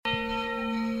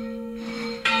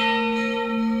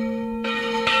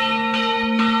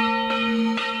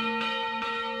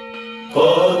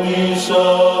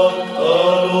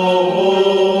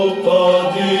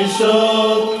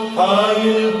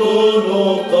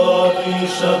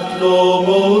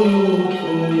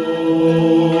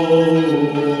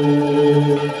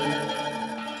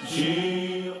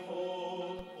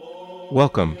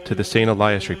Welcome to the St.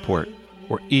 Elias Report,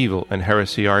 where evil and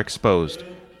heresy are exposed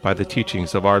by the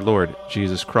teachings of our Lord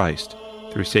Jesus Christ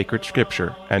through sacred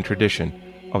scripture and tradition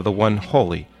of the one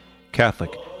holy,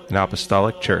 Catholic, and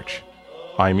Apostolic Church.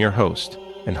 I am your host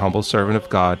and humble servant of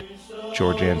God,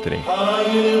 George Anthony.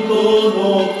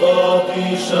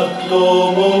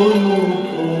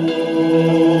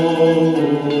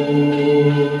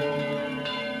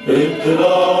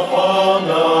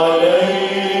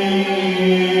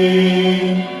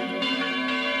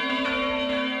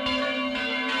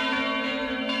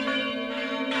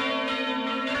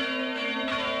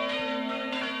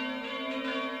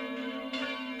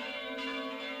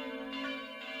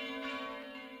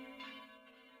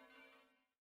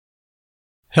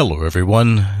 Hello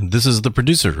everyone, this is the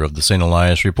producer of the St.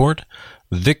 Elias Report,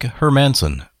 Vic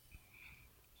Hermanson.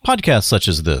 Podcasts such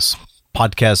as this,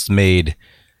 podcasts made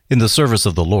in the service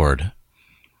of the Lord,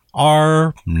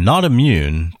 are not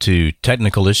immune to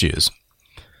technical issues.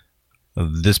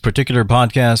 This particular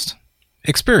podcast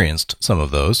experienced some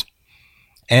of those,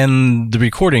 and the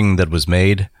recording that was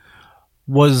made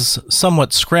was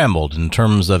somewhat scrambled in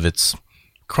terms of its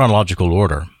chronological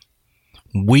order.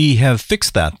 We have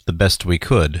fixed that the best we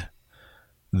could.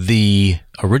 The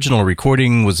original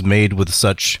recording was made with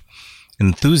such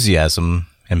enthusiasm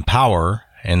and power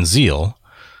and zeal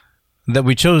that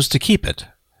we chose to keep it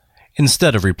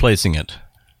instead of replacing it.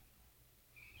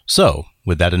 So,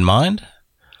 with that in mind,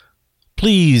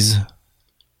 please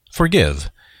forgive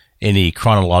any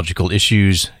chronological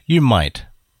issues you might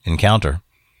encounter.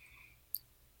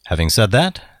 Having said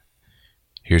that,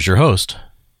 here's your host,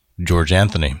 George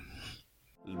Anthony.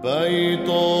 بيت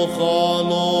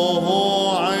خاله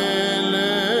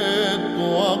عيلت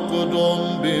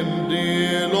وقدم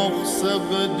بمديلوخ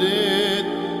سبدت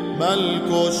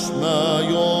ملكوش ما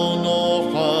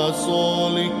يونو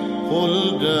حاسولي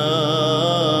خلدا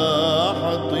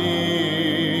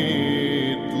حطيت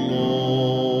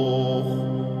لوخ.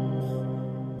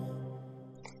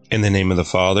 In the name of the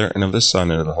Father, and of the Son,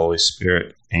 and of the Holy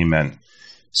Spirit. Amen.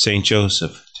 Saint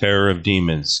Joseph, terror of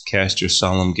demons, cast your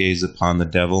solemn gaze upon the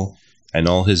devil and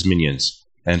all his minions,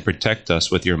 and protect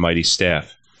us with your mighty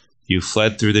staff. You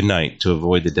fled through the night to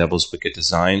avoid the devil's wicked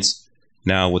designs.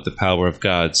 Now, with the power of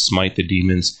God, smite the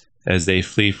demons as they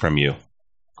flee from you.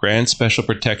 Grant special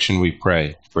protection, we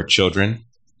pray, for children,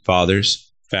 fathers,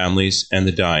 families, and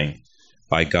the dying.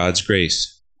 By God's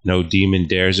grace, no demon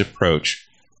dares approach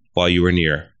while you are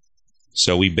near.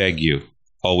 So we beg you,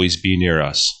 always be near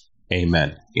us.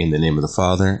 Amen. In the name of the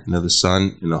Father, and of the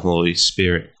Son, and the Holy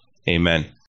Spirit. Amen.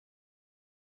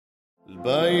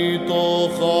 البيت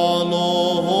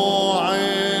خاله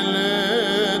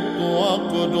عيلت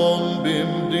وقدم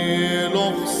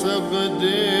بمديلوخ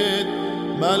سبدت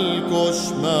ملكوش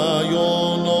ما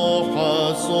يونو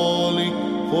حاسولي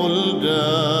خلدا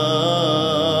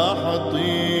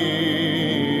حطيت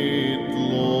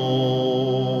لوخ.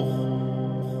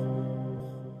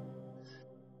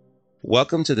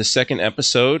 Welcome to the second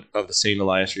episode of the St.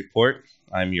 Elias Report.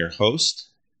 I'm your host,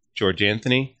 George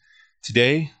Anthony.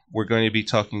 Today, we're going to be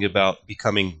talking about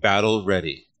becoming battle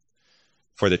ready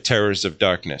for the terrors of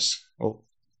darkness. Well,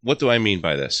 what do I mean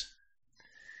by this?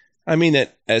 I mean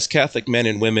that as Catholic men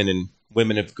and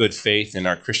women of good faith and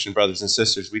our Christian brothers and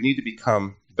sisters, we need to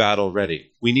become battle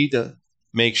ready. We need to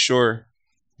make sure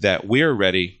that we're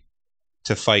ready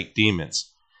to fight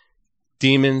demons.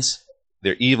 Demons,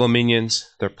 their evil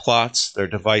minions, their plots, their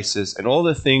devices, and all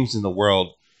the things in the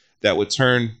world that would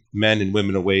turn men and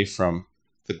women away from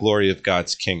the glory of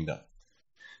God's kingdom.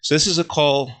 So this is a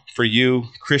call for you,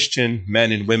 Christian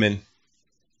men and women,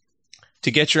 to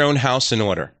get your own house in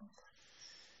order.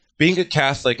 Being a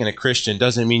Catholic and a Christian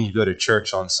doesn't mean you go to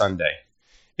church on Sunday.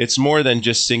 It's more than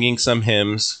just singing some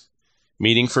hymns,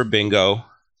 meeting for bingo,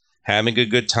 having a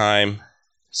good time,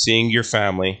 seeing your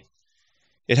family.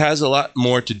 It has a lot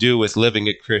more to do with living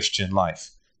a Christian life.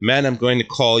 Men, I'm going to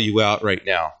call you out right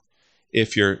now.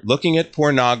 If you're looking at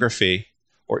pornography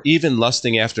or even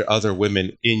lusting after other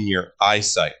women in your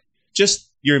eyesight,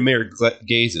 just your mere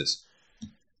gazes,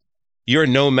 you're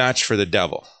no match for the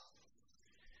devil.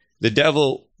 The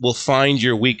devil will find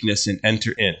your weakness and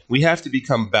enter in. We have to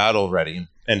become battle ready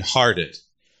and hardened.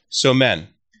 So men,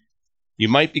 you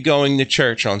might be going to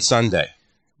church on Sunday,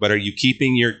 but are you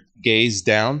keeping your gaze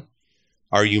down?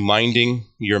 Are you minding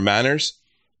your manners?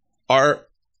 Are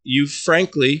you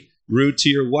frankly rude to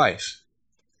your wife?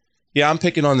 Yeah, I'm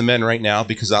picking on the men right now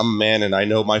because I'm a man and I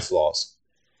know my flaws.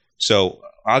 So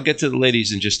I'll get to the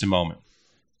ladies in just a moment.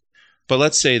 But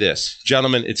let's say this,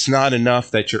 gentlemen, it's not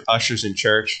enough that you're ushers in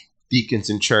church, deacons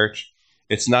in church.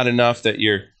 It's not enough that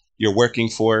you're working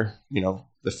for,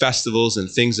 the festivals and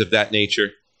things of that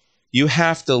nature. You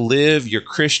have to live your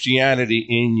Christianity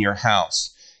in your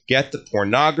house. Get the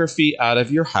pornography out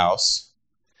of your house.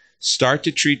 Start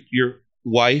to treat your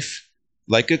wife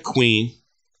like a queen.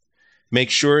 Make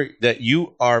sure that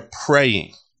you are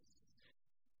praying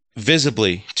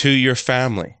visibly to your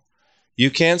family. You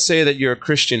can't say that you're a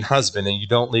Christian husband and you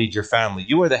don't lead your family.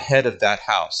 You are the head of that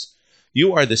house.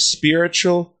 You are the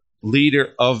spiritual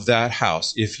leader of that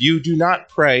house. If you do not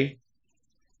pray,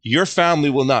 your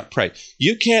family will not pray.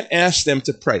 You can't ask them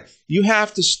to pray. You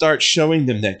have to start showing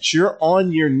them that you're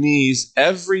on your knees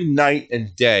every night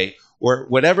and day, or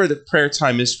whatever the prayer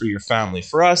time is for your family.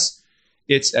 For us,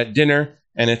 it's at dinner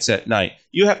and it's at night.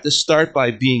 You have to start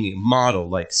by being a model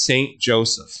like Saint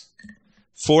Joseph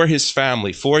for his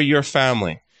family, for your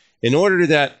family, in order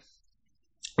that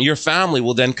your family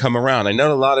will then come around. I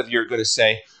know a lot of you are going to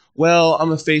say, well,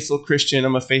 I'm a faithful Christian,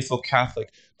 I'm a faithful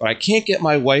Catholic, but I can't get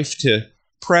my wife to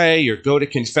pray or go to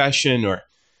confession or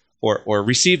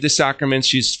receive the sacraments.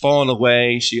 She's fallen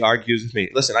away. She argues with me.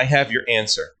 Listen, I have your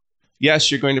answer.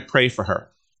 Yes, you're going to pray for her.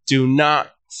 Do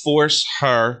not force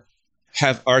her,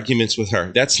 have arguments with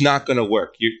her. That's not going to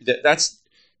work. That's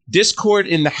discord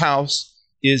in the house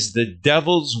is the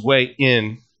devil's way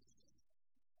in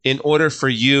order for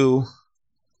you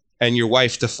and your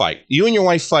wife to fight. You and your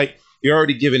wife fight, you're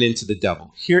already given into the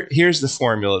devil. Here's the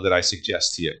formula that I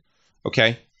suggest to you.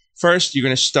 Okay? First, you're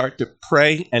going to start to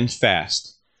pray and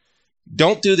fast.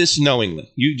 Don't do this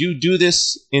knowingly. You do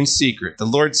this in secret. The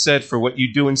Lord said, for what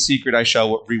you do in secret, I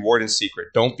shall reward in secret.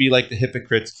 Don't be like the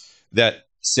hypocrites that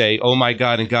say, oh my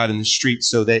God, and God in the street,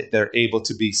 so that they're able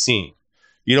to be seen.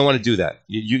 You don't want to do that.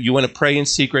 You want to pray in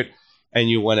secret, and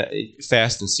you want to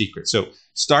fast in secret. So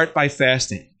start by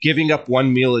fasting, giving up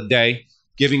one meal a day,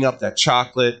 giving up that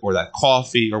chocolate or that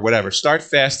coffee or whatever. Start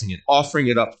fasting and offering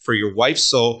it up for your wife's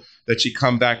soul that she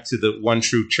come back to the one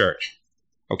true church.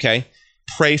 Okay?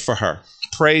 Pray for her.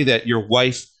 Pray that your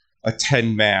wife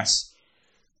attend Mass,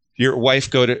 your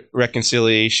wife go to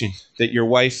reconciliation, that your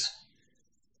wife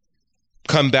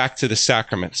come back to the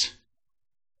sacraments.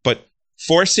 But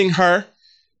forcing her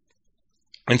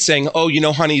and saying, oh,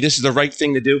 honey, this is the right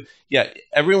thing to do. Yeah,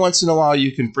 every once in a while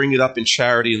you can bring it up in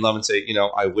charity and love and say,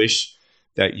 I wish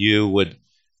that you would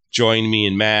join me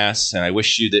in Mass, and I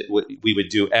wish you that we would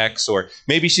do X. Or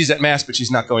maybe she's at Mass, but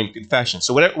she's not going to confession.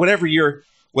 So whatever your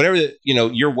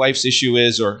wife's issue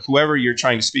is, or whoever you're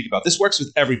trying to speak about, this works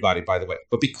with everybody, by the way.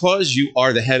 But because you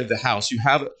are the head of the house, you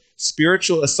have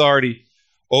spiritual authority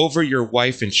over your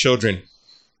wife and children.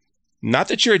 Not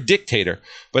that you're a dictator,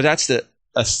 but that's the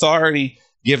authority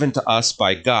given to us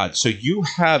by God. So you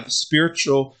have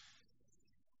spiritual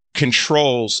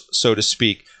controls, so to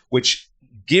speak, which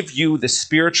give you the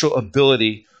spiritual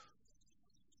ability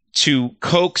to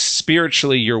coax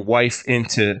spiritually your wife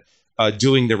into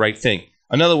doing the right thing.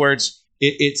 In other words,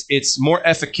 it's more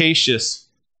efficacious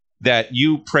that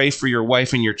you pray for your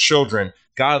wife and your children.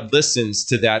 God listens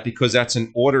to that because that's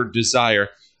an ordered desire.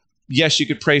 Yes, you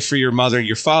could pray for your mother and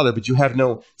your father, but you have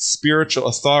no spiritual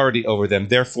authority over them.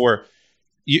 Therefore,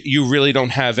 you really don't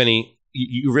have any.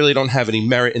 You really don't have any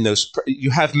merit in those.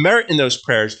 You have merit in those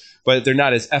prayers, but they're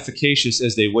not as efficacious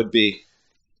as they would be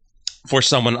for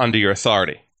someone under your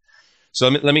authority. So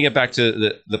let me get back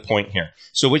to the point here.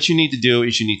 So what you need to do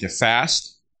is you need to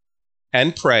fast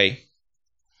and pray,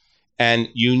 and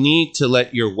you need to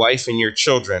let your wife and your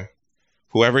children,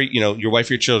 whoever, your wife,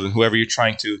 your children, whoever you're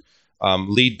trying to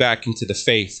lead back into the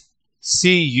faith,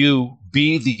 see you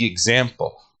be the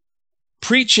example.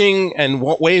 Preaching and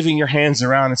waving your hands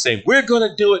around and saying, we're going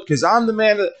to do it because I'm the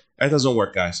man. That doesn't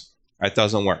work, guys. That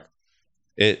doesn't work.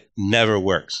 It never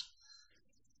works.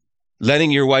 Letting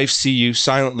your wife see you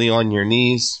silently on your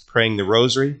knees, praying the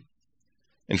rosary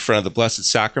in front of the Blessed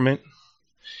Sacrament,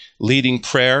 leading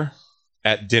prayer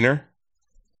at dinner,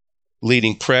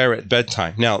 leading prayer at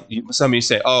bedtime. Now, some of you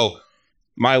say, oh,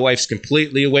 my wife's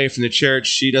completely away from the church.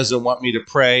 She doesn't want me to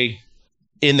pray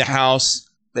in the house.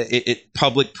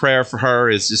 Public prayer for her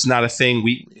is just not a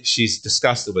thing. She's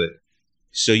disgusted with it.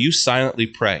 So you silently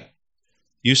pray.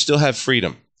 You still have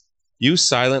freedom. You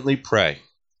silently pray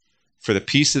for the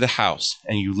peace of the house,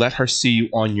 and you let her see you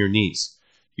on your knees.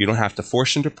 You don't have to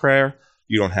force her to prayer.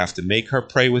 You don't have to make her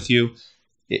pray with you.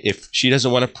 If she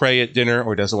doesn't want to pray at dinner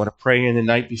or doesn't want to pray in the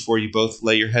night before you both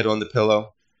lay your head on the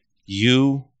pillow,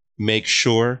 you make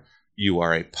sure you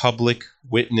are a public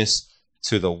witness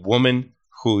to the woman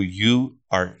who you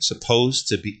are supposed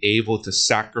to be able to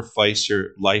sacrifice your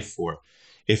life for.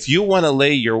 If you want to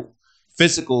lay your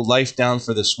physical life down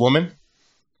for this woman,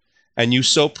 and you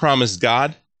so promised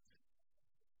God,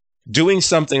 doing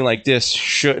something like this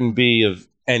shouldn't be of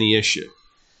any issue.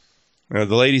 The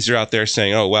ladies are out there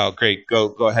saying, oh, wow, great. Go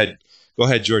ahead. Go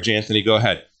ahead, George Anthony. Go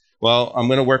ahead. Well, I'm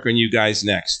going to work on you guys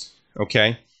next.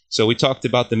 Okay. So we talked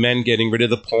about the men getting rid of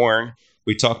the porn.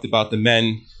 We talked about the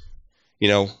men,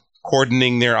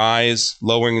 cordoning their eyes,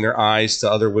 lowering their eyes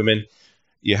to other women.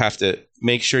 You have to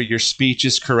make sure your speech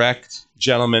is correct,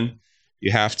 gentlemen.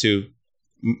 You have to,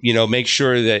 make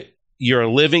sure that you're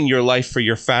living your life for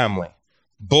your family.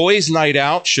 Boys' night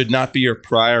out should not be your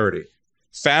priority.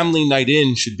 Family night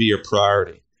in should be your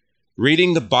priority.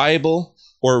 Reading the Bible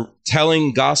or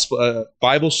telling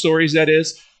Bible stories, that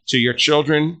is, to your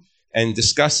children and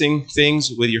discussing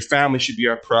things with your family should be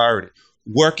our priority.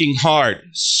 Working hard,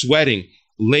 sweating,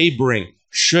 laboring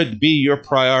should be your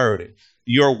priority.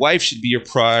 Your wife should be your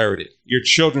priority. Your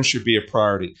children should be a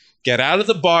priority. Get out of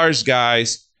the bars,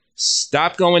 guys.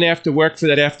 Stop going after work for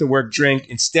that after work drink.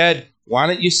 Instead, why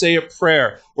don't you say a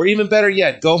prayer? Or even better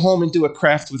yet, go home and do a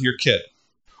craft with your kid.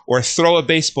 Or throw a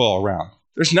baseball around.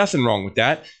 There's nothing wrong with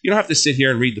that. You don't have to sit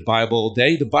here and read the Bible all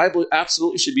day. The Bible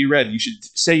absolutely should be read. You should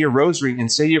say your rosary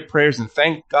and say your prayers and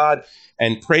thank God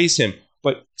and praise Him.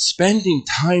 But spending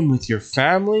time with your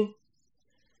family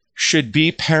should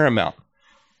be paramount.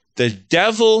 The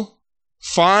devil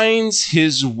finds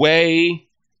his way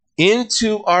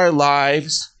into our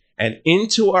lives and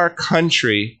into our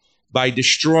country by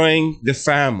destroying the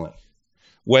family,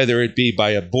 whether it be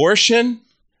by abortion,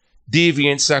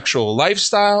 deviant sexual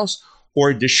lifestyles,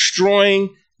 or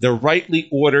destroying the rightly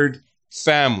ordered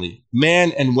family,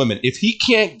 man and woman. If he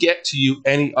can't get to you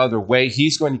any other way,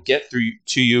 he's going to get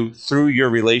to you through your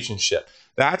relationship.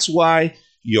 That's why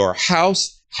your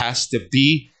house has to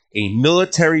be a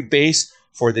military base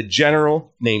for the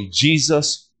general named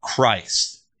Jesus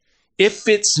Christ. If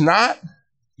it's not,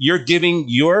 you're giving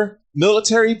your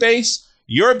military base,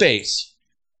 your base,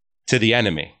 to the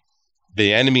enemy.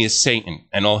 The enemy is Satan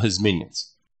and all his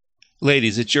minions.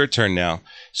 Ladies, it's your turn now.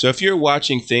 So if you're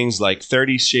watching things like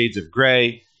 30 Shades of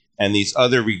Grey and these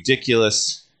other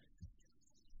ridiculous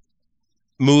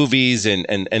movies and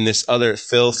this other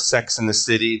filth, Sex in the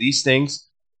City, these things,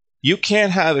 you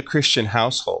can't have a Christian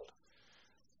household.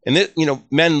 And,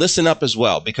 men, listen up as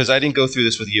well, because I didn't go through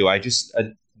this with you. I just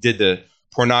did the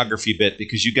pornography bit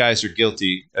because you guys are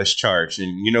guilty as charged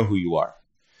and you know who you are.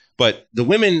 But the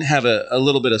women have a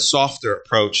little bit of softer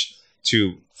approach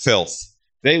to filth.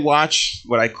 They watch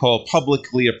what I call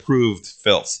publicly approved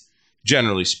filth,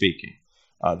 generally speaking.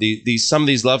 Some of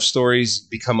these love stories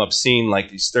become obscene, like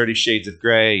these 30 Shades of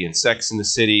Grey and Sex in the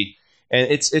City.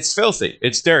 And it's filthy.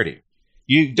 It's dirty.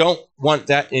 You don't want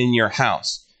that in your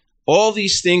house. All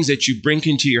these things that you bring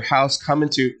into your house come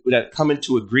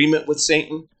into agreement with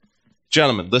Satan.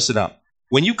 Gentlemen, listen up.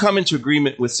 When you come into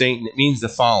agreement with Satan, it means the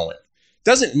following. It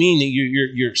doesn't mean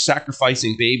that you're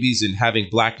sacrificing babies and having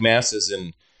black masses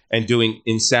and doing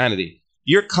insanity.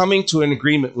 You're coming to an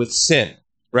agreement with sin,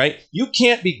 right? You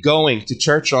can't be going to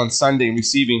church on Sunday and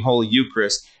receiving Holy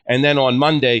Eucharist, and then on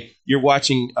Monday you're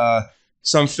watching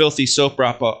some filthy soap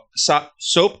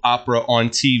opera on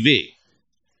TV.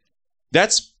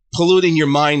 That's polluting your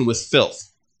mind with filth.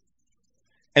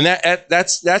 And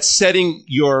that's setting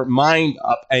your mind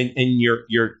up and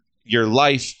your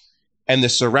life and the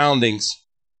surroundings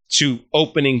to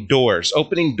opening doors.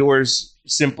 Opening doors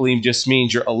simply just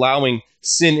means you're allowing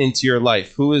sin into your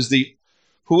life. Who is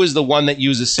the one that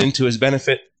uses sin to his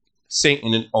benefit?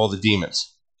 Satan and all the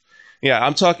demons. Yeah,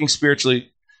 I'm talking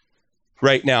spiritually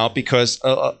right now because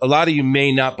a lot of you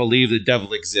may not believe the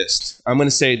devil exists. I'm going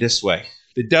to say it this way.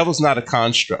 The devil's not a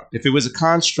construct. If it was a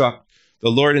construct, the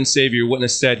Lord and Savior wouldn't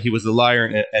have said he was a liar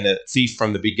and a thief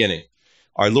from the beginning.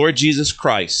 Our Lord Jesus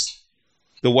Christ,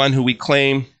 the one who we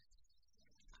claim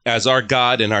as our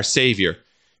God and our Savior,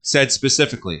 said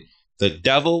specifically, the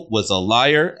devil was a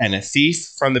liar and a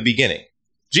thief from the beginning.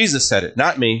 Jesus said it,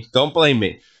 not me. Don't blame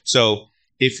me. So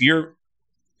if you're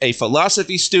a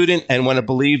philosophy student and want to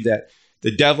believe that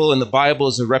the devil in the Bible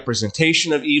is a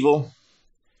representation of evil,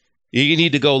 you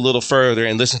need to go a little further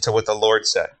and listen to what the Lord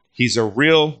said. He's a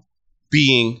real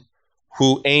being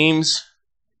who aims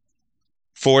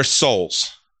for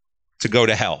souls to go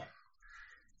to hell.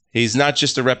 He's not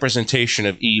just a representation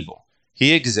of evil.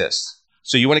 He exists.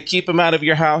 So you want to keep him out of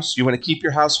your house. You want to keep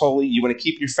your house holy. You want to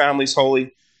keep your families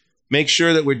holy. Make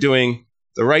sure that we're doing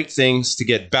the right things to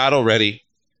get battle ready.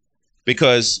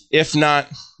 Because if not,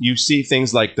 you see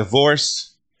things like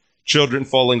divorce, children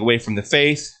falling away from the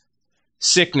faith,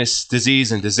 sickness,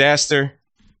 disease, and disaster.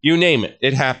 You name it.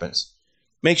 It happens.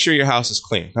 Make sure your house is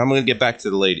clean. I'm going to get back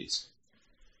to the ladies.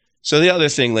 So the other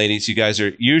thing, ladies, you guys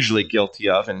are usually guilty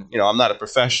of, and I'm not a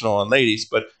professional on ladies,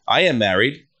 but I am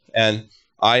married and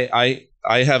I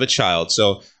have a child.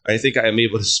 So I think I am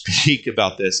able to speak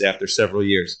about this after several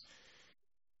years.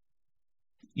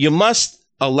 You must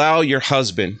allow your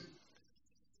husband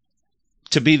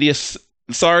to be the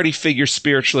authority figure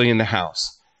spiritually in the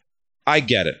house. I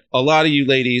get it. A lot of you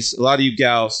ladies, a lot of you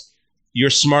gals, you're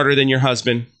smarter than your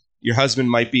husband. Your husband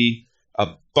might be a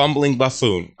bumbling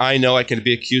buffoon. I know I can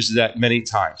be accused of that many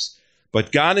times.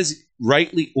 But God has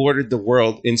rightly ordered the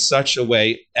world in such a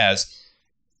way as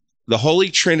the Holy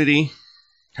Trinity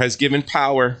has given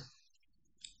power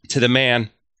to the man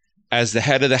as the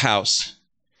head of the house.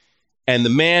 And the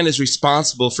man is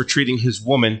responsible for treating his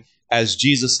woman as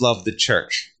Jesus loved the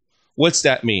church. What's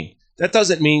that mean? That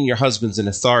doesn't mean your husband's an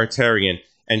authoritarian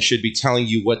and should be telling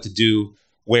you what to do,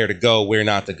 where to go, where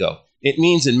not to go. It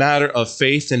means in matter of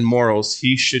faith and morals,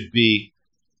 he should be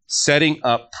setting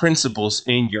up principles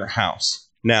in your house.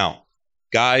 Now,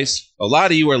 guys, a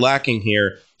lot of you are lacking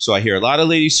here. So I hear a lot of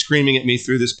ladies screaming at me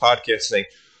through this podcast saying,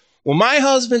 well, my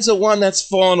husband's the one that's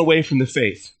fallen away from the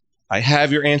faith. I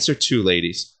have your answer too,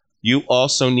 ladies. You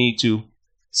also need to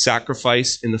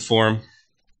sacrifice in the form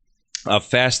of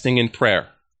fasting and prayer.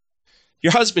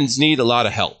 Your husbands need a lot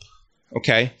of help,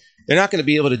 okay? They're not going to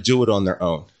be able to do it on their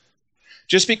own.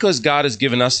 Just because God has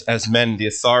given us as men the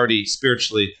authority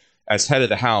spiritually as head of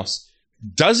the house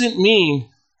doesn't mean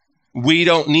we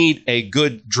don't need a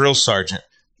good drill sergeant.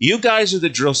 You guys are the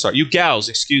drill sergeant. You gals,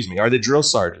 excuse me, are the drill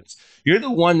sergeants. You're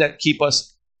the one that keep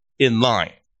us in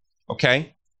line,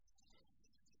 okay?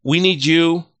 We need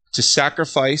you to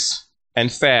sacrifice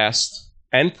and fast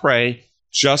and pray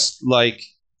just like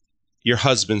your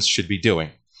husbands should be doing.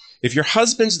 If your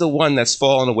husband's the one that's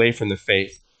fallen away from the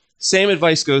faith, same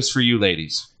advice goes for you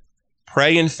ladies.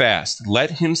 Pray and fast.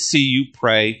 Let him see you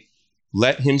pray.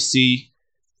 Let him see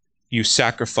you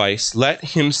sacrifice. Let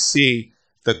him see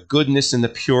the goodness and the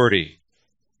purity.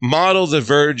 Model the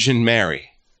Virgin Mary.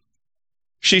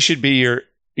 She should be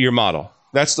your model.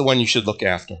 That's the one you should look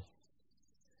after.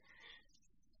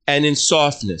 And in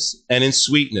softness, and in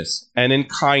sweetness, and in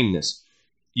kindness,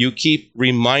 you keep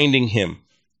reminding him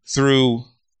through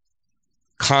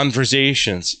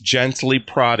conversations, gently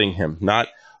prodding him. Not,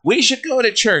 we should go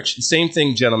to church. The same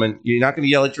thing, gentlemen. You're not going to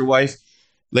yell at your wife.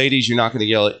 Ladies, you're not going to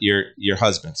yell at your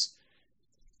husbands.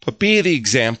 But be the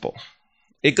example.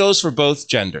 It goes for both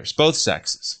genders, both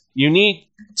sexes. You need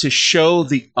to show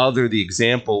the other the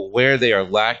example where they are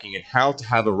lacking and how to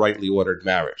have a rightly ordered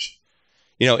marriage.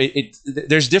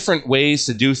 There's different ways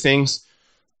to do things.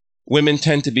 Women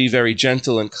tend to be very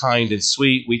gentle and kind and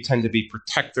sweet. We tend to be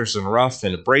protectors and rough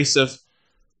and abrasive.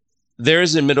 There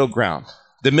is a middle ground.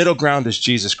 The middle ground is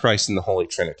Jesus Christ and the Holy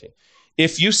Trinity.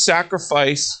 If you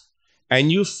sacrifice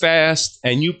and you fast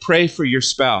and you pray for your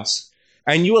spouse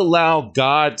and you allow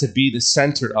God to be the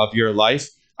center of your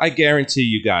life, I guarantee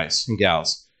you guys and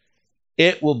gals,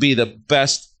 it will be the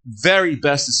best, very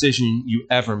best decision you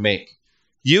ever make.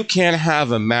 You can't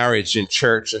have a marriage in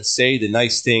church and say the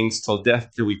nice things till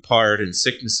death do we part in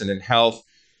sickness and in health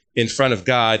in front of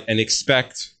God and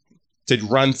expect to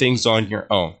run things on your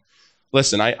own.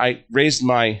 Listen, I raised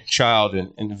my child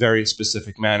in a very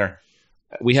specific manner.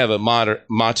 We have a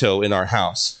motto in our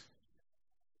house.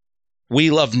 We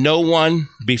love no one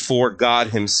before God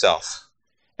himself.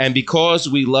 And because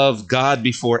we love God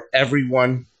before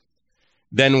everyone,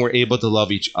 then we're able to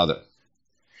love each other.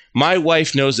 My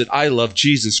wife knows that I love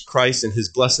Jesus Christ and his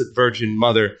blessed Virgin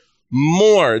Mother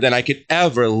more than I could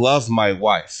ever love my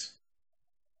wife.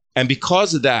 And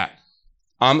because of that,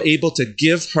 I'm able to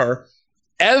give her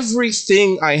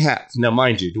everything I have. Now,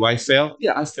 mind you, do I fail?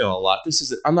 Yeah, I fail a lot.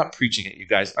 I'm not preaching at you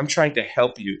guys. I'm trying to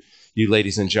help you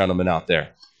ladies and gentlemen out there.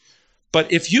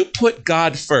 But if you put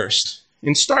God first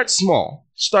and start small,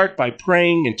 start by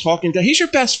praying and talking to him. He's your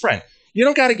best friend. You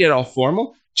don't got to get all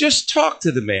formal. Just talk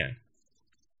to the man.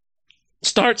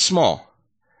 Start small.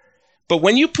 But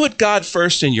when you put God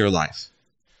first in your life,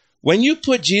 when you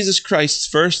put Jesus Christ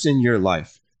first in your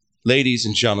life, ladies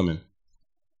and gentlemen,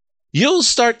 you'll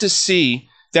start to see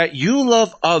that you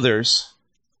love others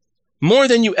more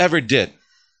than you ever did.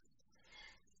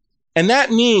 And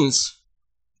that means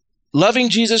loving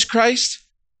Jesus Christ,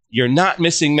 you're not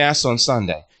missing Mass on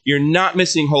Sunday. You're not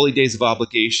missing holy days of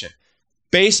obligation.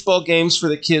 Baseball games for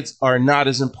the kids are not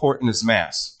as important as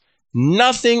Mass.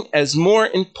 Nothing is more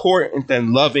important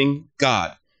than loving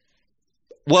God.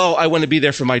 Well, I want to be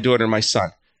there for my daughter and my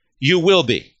son. You will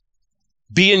be.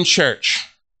 Be in church.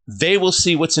 They will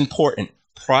see what's important.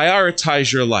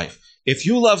 Prioritize your life. If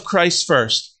you love Christ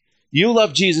first, you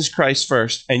love Jesus Christ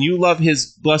first, and you love his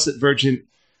blessed Virgin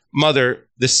Mother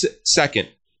the second,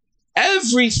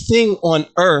 everything on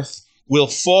earth will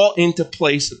fall into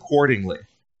place accordingly.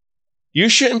 You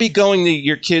shouldn't be going to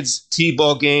your kids'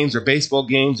 t-ball games or baseball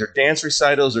games or dance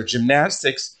recitals or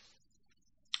gymnastics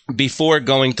before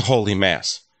going to Holy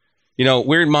Mass. You know,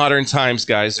 we're in modern times,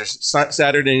 guys. There's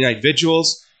Saturday night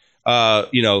vigils, 4,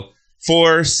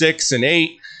 6, and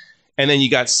 8. And then you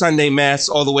got Sunday Mass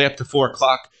all the way up to 4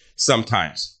 o'clock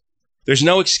sometimes. There's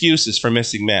no excuses for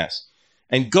missing Mass.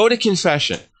 And go to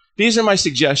confession. These are my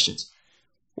suggestions.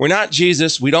 We're not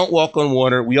Jesus. We don't walk on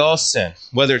water. We all sin,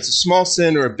 whether it's a small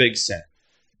sin or a big sin.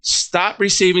 Stop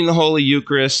receiving the Holy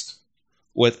Eucharist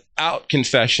without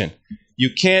confession. You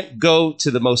can't go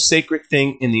to the most sacred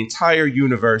thing in the entire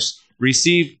universe,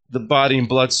 receive the body and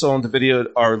blood, soul, and divinity of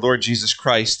our Lord Jesus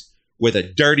Christ with a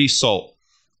dirty soul.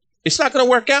 It's not going to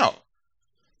work out.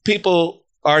 People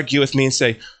argue with me and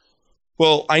say,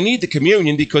 well, I need the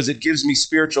communion because it gives me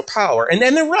spiritual power. And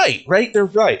then they're right? They're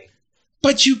right.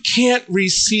 But you can't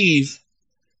receive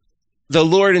the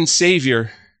Lord and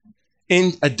Savior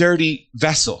in a dirty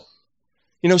vessel.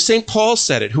 You know, St. Paul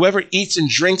said it. Whoever eats and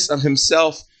drinks of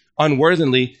himself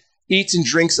unworthily eats and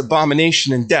drinks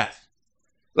abomination and death.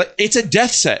 It's a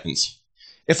death sentence.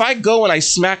 If I go and I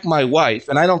smack my wife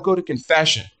and I don't go to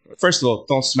confession, first of all,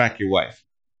 don't smack your wife.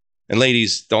 And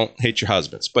ladies, don't hate your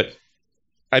husbands. But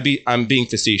I'm being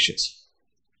facetious.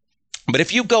 But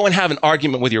if you go and have an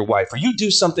argument with your wife, or you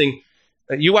do something,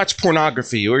 you watch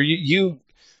pornography, or you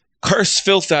curse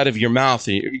filth out of your mouth,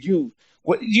 you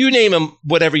name them,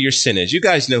 whatever your sin is. You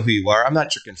guys know who you are. I'm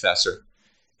not your confessor.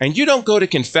 And you don't go to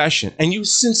confession, and you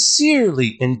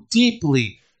sincerely and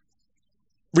deeply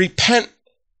repent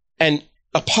and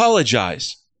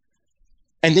apologize,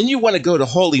 and then you want to go to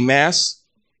Holy Mass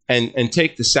and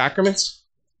take the sacraments,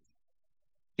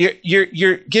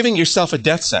 you're giving yourself a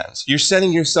death sentence. You're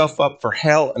setting yourself up for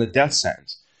hell and a death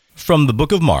sentence. From the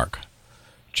book of Mark,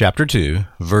 chapter 2,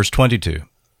 verse 22.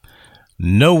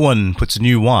 No one puts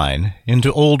new wine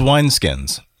into old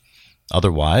wineskins.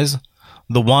 Otherwise,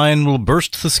 the wine will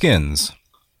burst the skins,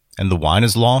 and the wine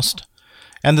is lost,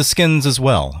 and the skins as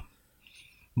well.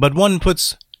 But one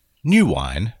puts new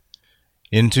wine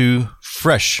into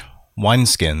fresh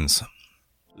wineskins.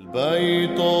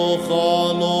 البيت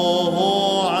خانه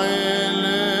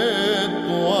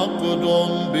عيلت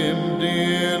وقدم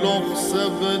بمديلوخ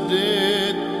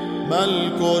سبدت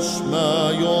ملكوش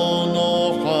ما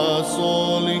يونو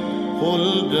حاسولي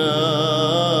خلدا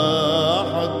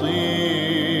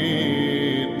حطيت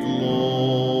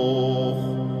لوخ.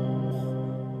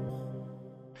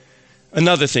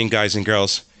 Another thing, guys and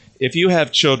girls, if you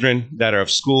have children that are of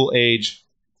school age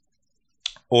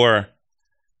or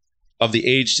of the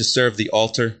age to serve the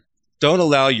altar, don't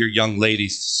allow your young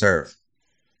ladies to serve.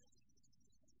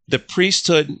 The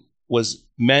priesthood was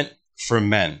meant for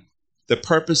men. The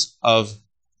purpose of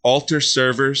altar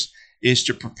servers is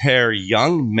to prepare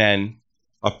young men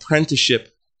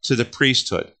apprenticeship to the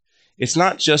priesthood. It's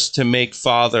not just to make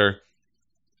father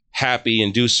happy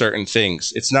and do certain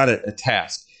things. It's not a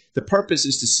task. The purpose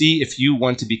is to see if you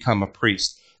want to become a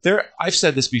priest. I've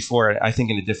said this before, I think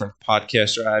in a different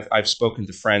podcast, or I've spoken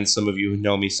to friends, some of you who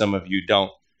know me, some of you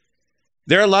don't.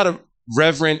 There are a lot of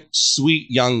reverent, sweet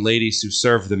young ladies who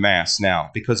serve the Mass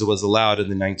now because it was allowed in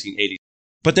the 1980s.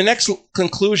 But the next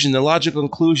conclusion, the logical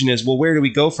conclusion is, well, where do we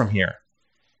go from here?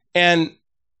 And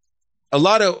a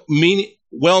lot of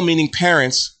well-meaning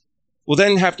parents will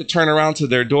then have to turn around to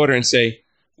their daughter and say,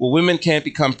 well, women can't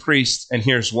become priests, and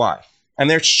here's why. And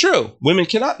that's true. Women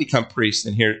cannot become priests,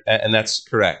 and that's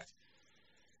correct.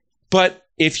 But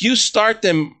if you start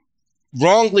them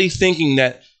wrongly thinking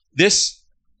that this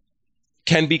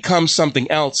can become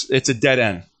something else, it's a dead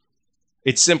end.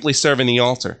 It's simply serving the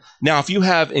altar. Now, if you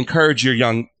have encouraged your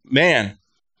young man,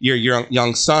 your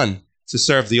young son to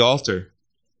serve the altar,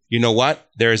 you know what?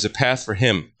 There is a path for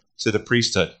him to the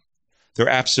priesthood. There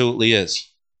absolutely is.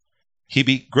 He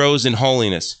grows in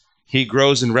holiness. He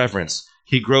grows in reverence.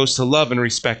 He grows to love and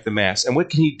respect the Mass. And what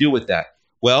can he do with that?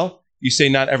 Well, you say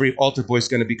not every altar boy is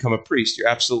going to become a priest. You're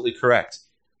absolutely correct.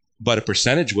 But a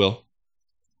percentage will.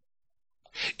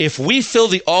 If we fill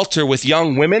the altar with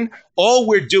young women, all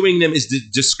we're doing them is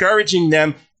discouraging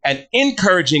them and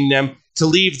encouraging them to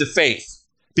leave the faith.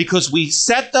 Because we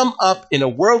set them up in a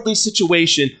worldly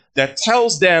situation that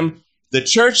tells them the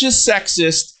church is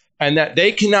sexist and that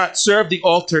they cannot serve the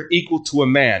altar equal to a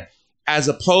man, as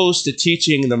opposed to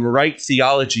teaching them right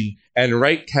theology and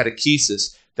right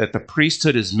catechesis, that the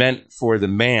priesthood is meant for the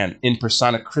man in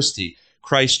persona Christi.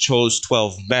 Christ chose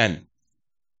 12 men.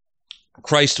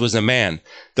 Christ was a man.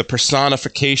 The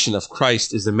personification of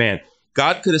Christ is a man.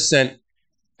 God could have sent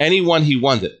anyone he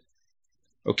wanted.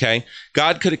 Okay?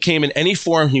 God could have came in any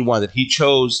form he wanted. He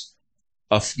chose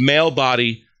a male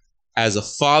body as a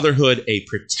fatherhood, a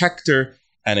protector,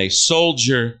 and a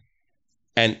soldier,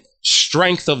 and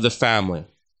strength of the family.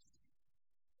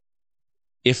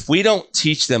 If we don't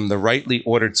teach them the rightly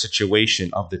ordered situation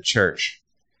of the church,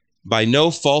 by no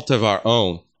fault of our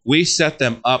own, we set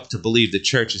them up to believe the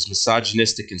church is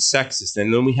misogynistic and sexist.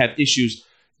 And then we have issues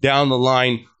down the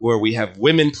line where we have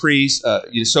women priests,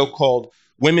 so-called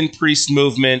women priest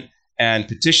movement, and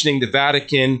petitioning the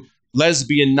Vatican,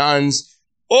 lesbian nuns,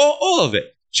 all of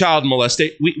it, child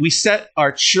molestation. We set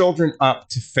our children up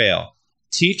to fail.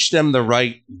 Teach them the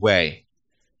right way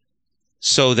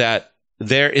so that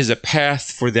there is a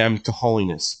path for them to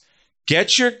holiness.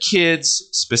 Get your kids,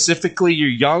 specifically your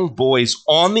young boys,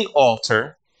 on the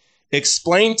altar.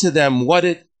 Explain to them what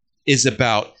it is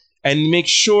about and make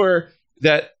sure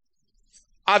that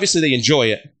obviously they enjoy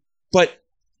it, but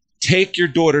take your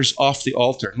daughters off the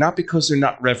altar, not because they're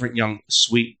not reverent, young,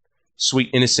 sweet,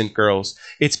 innocent girls.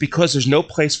 It's because there's no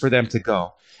place for them to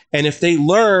go. And if they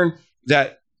learn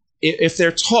that, if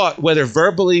they're taught, whether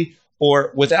verbally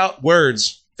or without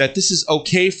words, that this is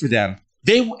okay for them,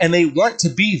 they want to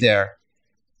be there,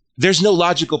 there's no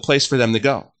logical place for them to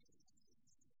go.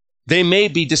 They may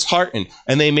be disheartened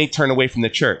and they may turn away from the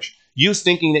church. You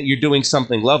thinking that you're doing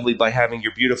something lovely by having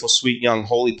your beautiful, sweet, young,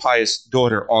 holy, pious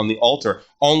daughter on the altar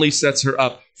only sets her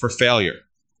up for failure.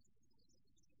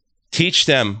 Teach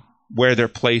them where their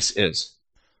place is.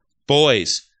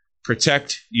 Boys,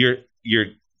 protect your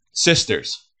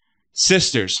sisters.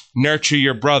 Sisters, nurture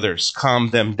your brothers, calm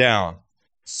them down.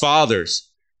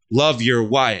 Fathers, love your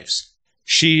wives.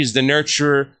 She is the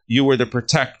nurturer, you are the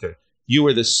protector. You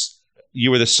are the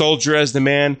soldier as the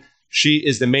man. She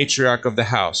is the matriarch of the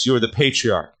house. You are the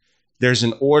patriarch. There's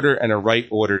an order and a right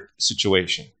ordered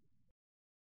situation.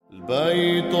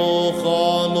 البيت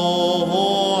خاله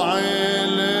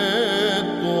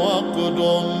عيلت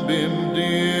وقدم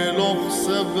بمديلوخ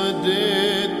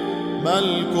سبدت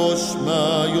ملكوش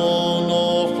ما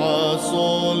يونو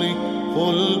حصولي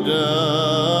خلدا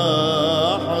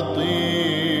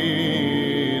حطيت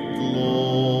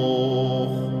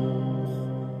لوخ.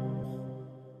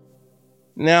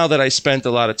 Now that I spent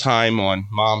a lot of time on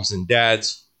moms and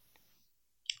dads,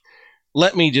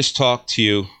 let me just talk to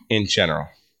you in general.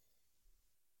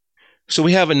 So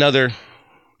we have another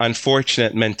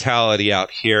unfortunate mentality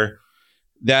out here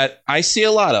that I see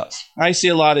a lot of. I see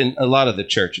a lot in a lot of the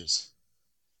churches.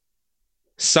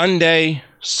 Sunday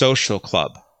social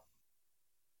club.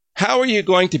 How are you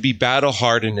going to be battle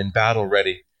hardened and battle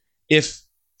ready if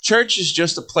church is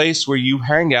just a place where you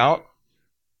hang out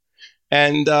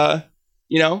and,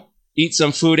 eat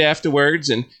some food afterwards?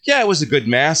 And yeah, it was a good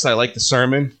mass. I like the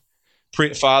sermon.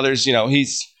 Fathers,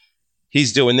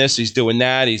 he's doing this, he's doing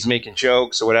that, he's making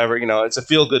jokes or whatever. It's a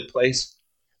feel-good place.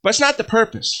 But it's not the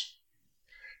purpose.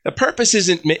 The purpose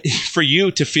isn't for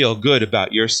you to feel good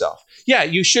about yourself. Yeah,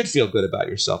 you should feel good about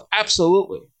yourself.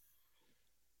 Absolutely.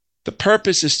 The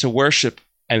purpose is to worship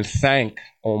and thank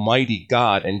Almighty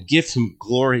God and give him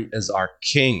glory as our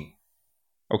King.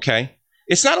 Okay?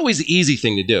 It's not always the easy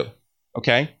thing to do.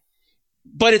 Okay?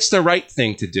 But it's the right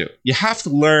thing to do. You have to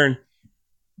learn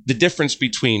the difference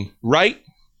between right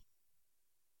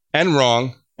and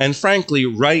wrong, and frankly,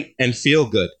 right and feel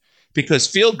good. Because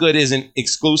feel good isn't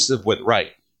exclusive with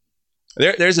right.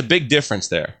 There's a big difference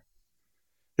there.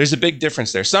 There's a big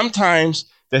difference there. Sometimes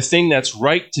the thing that's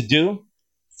right to do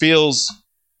feels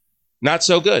not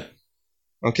so good.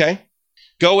 Okay?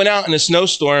 Going out in a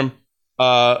snowstorm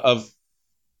of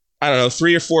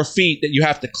 3 or 4 feet that you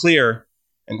have to clear,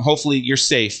 and hopefully you're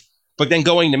safe. But then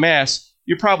going to Mass,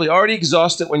 you're probably already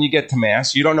exhausted when you get to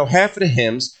Mass. You don't know half of the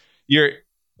hymns.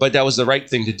 But that was the right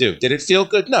thing to do. Did it feel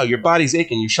good? No, your body's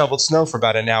aching. You shoveled snow for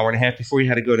about an hour and a half before you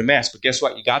had to go to Mass. But guess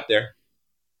what? You got there.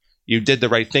 You did the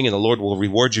right thing, and the Lord will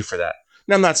reward you for that.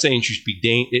 Now, I'm not saying you should be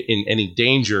in any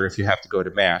danger if you have to go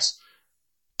to Mass.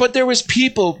 But there was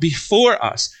people before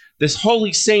us, this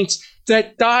holy saints,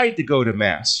 that died to go to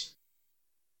Mass.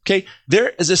 Okay? There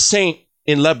is a saint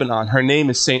in Lebanon. Her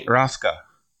name is Saint Rafka.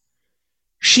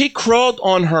 She crawled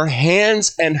on her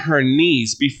hands and her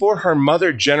knees before her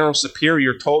mother general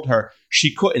superior told her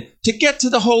she couldn't to get to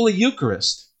the Holy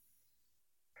Eucharist.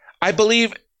 I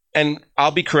believe, and I'll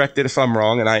be corrected if I'm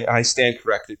wrong, and I stand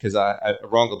corrected because I'm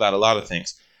wrong about a lot of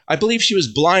things. I believe she was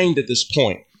blind at this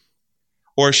point,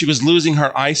 or she was losing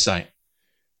her eyesight,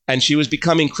 and she was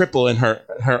becoming crippled in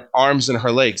her arms and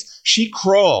her legs. She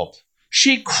crawled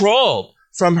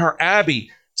from her abbey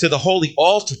to the holy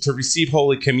altar to receive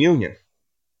Holy Communion.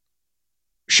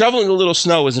 Shoveling a little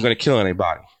snow isn't going to kill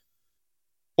anybody.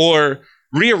 Or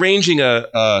rearranging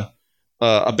a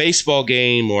baseball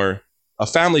game or a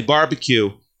family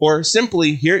barbecue Or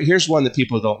simply, here's one that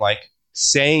people don't like,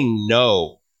 saying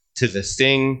no to the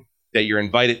thing that you're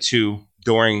invited to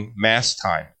during Mass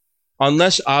time.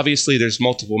 Unless, obviously, there's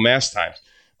multiple Mass times.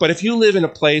 But if you live in a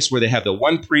place where they have the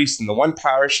one priest and the one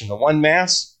parish and the one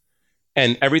Mass,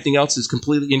 and everything else is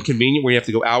completely inconvenient, where you have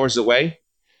to go hours away,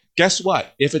 guess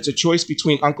what? If it's a choice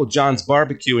between Uncle John's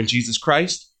barbecue and Jesus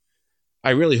Christ, I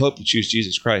really hope you choose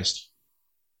Jesus Christ.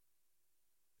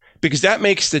 Because that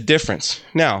makes the difference.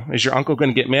 Now, is your uncle going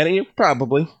to get mad at you?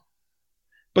 Probably.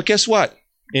 But guess what?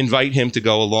 Invite him to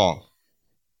go along.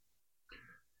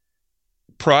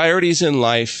 Priorities in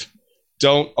life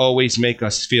don't always make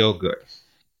us feel good,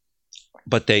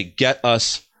 but they get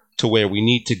us to where we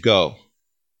need to go.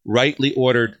 Rightly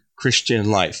ordered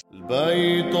Christian life.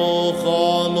 البيت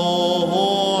خاله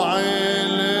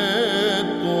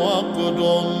عيلت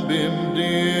وقدم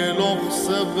بمديلوخ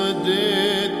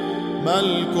سبدت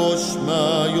ملكوش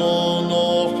ما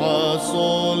يونو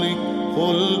حصولي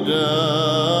خلدا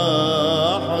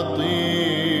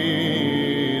حطيت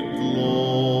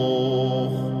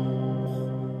لوخ.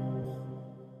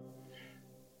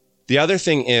 The other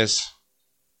thing is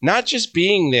not just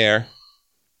being there,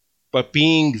 but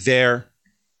being there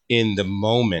in the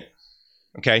moment.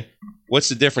 Okay? What's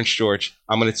the difference, George?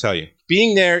 I'm going to tell you.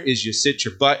 Being there is you sit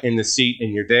your butt in the seat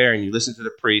and you're there and you listen to the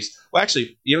priest. Well,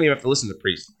 actually, you don't even have to listen to the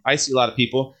priest. I see a lot of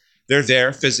people, they're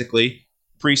there physically.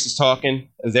 Priest is talking,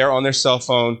 and they're on their cell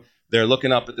phone. They're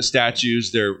looking up at the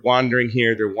statues. They're wandering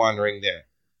here. They're wandering there.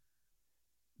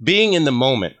 Being in the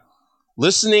moment,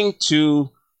 listening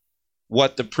to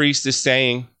what the priest is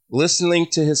saying, listening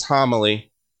to his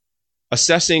homily,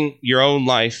 assessing your own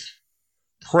life,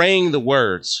 praying the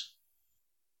words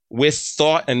with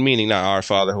thought and meaning. Not our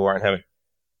Father who art in heaven.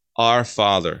 Our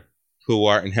Father who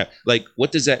art in heaven. Like,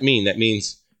 what does that mean? That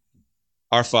means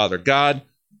our Father God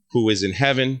who is in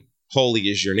heaven. Holy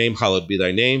is your name. Hallowed be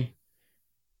thy name.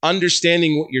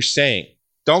 Understanding what you're saying.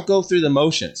 Don't go through the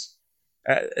motions.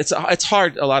 It's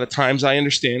hard a lot of times. I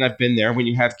understand. I've been there when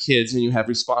you have kids and you have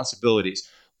responsibilities.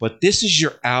 But this is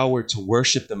your hour to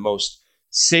worship the most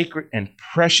sacred and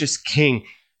precious King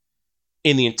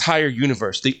in the entire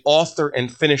universe, the author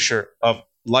and finisher of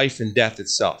life and death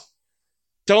itself.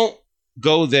 Don't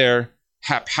go there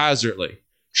haphazardly.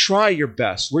 Try your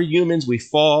best. We're humans. We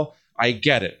fall. I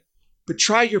get it. But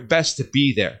try your best to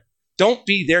be there. Don't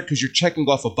be there because you're checking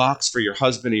off a box for your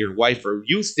husband or your wife, or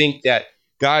you think that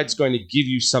God's going to give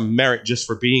you some merit just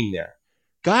for being there.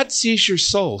 God sees your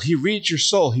soul. He reads your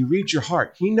soul. He reads your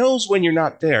heart. He knows when you're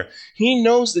not there. He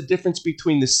knows the difference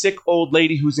between the sick old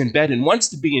lady who's in bed and wants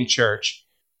to be in church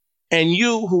and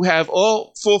you who have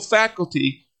all full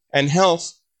faculty and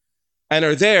health and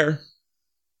are there,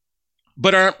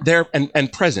 but aren't there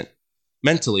and present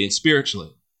mentally and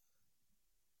spiritually.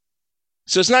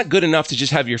 So it's not good enough to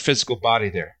just have your physical body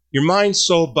there. Your mind,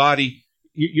 soul, body,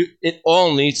 it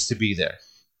all needs to be there.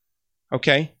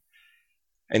 Okay?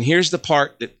 And here's the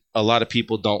part that a lot of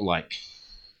people don't like.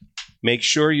 Make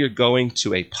sure you're going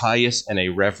to a pious and a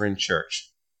reverent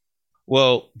church.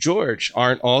 Well, George,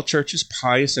 aren't all churches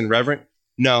pious and reverent?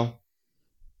 No.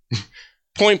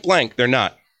 Point blank, they're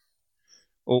not.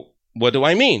 Well, what do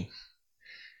I mean?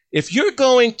 If you're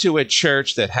going to a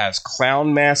church that has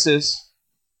clown masses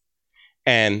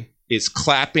and is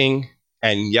clapping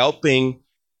and yelping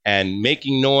and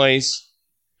making noise,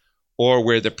 or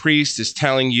where the priest is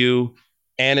telling you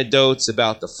anecdotes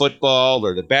about the football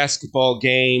or the basketball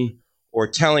game, or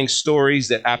telling stories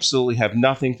that absolutely have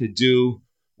nothing to do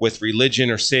with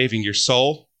religion or saving your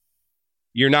soul,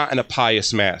 you're not in a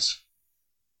pious mass.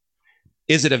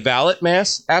 Is it a valid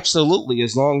mass? Absolutely,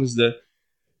 as long as the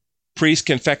priest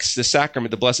confects the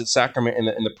sacrament, the blessed sacrament,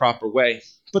 in the proper way.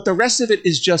 But the rest of it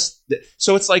is just,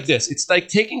 so it's like this. It's like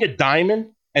taking a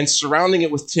diamond and surrounding it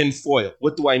with tin foil.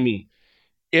 What do I mean?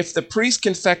 If the priest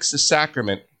confects the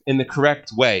sacrament in the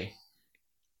correct way,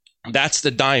 that's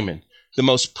the diamond, the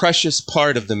most precious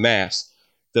part of the Mass.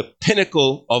 The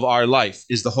pinnacle of our life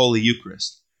is the Holy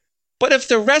Eucharist. But if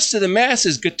the rest of the Mass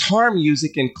is guitar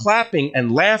music and clapping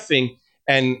and laughing,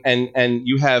 and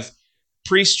you have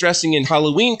priests dressing in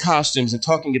Halloween costumes and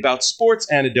talking about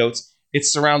sports anecdotes,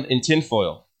 it's surrounded in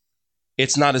tinfoil.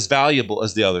 It's not as valuable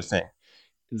as the other thing.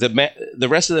 The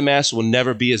rest of the Mass will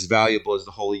never be as valuable as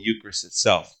the Holy Eucharist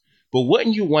itself. But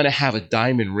wouldn't you want to have a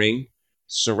diamond ring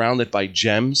surrounded by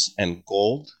gems and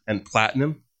gold and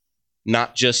platinum,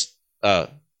 not just a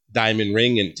diamond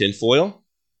ring and tinfoil?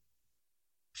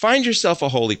 Find yourself a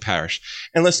holy parish.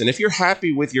 And listen, if you're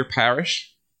happy with your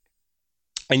parish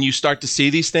and you start to see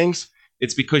these things,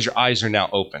 it's because your eyes are now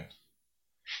open.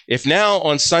 If now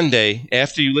on Sunday,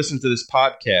 after you listen to this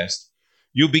podcast,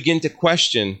 you begin to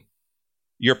question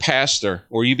your pastor,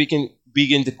 or you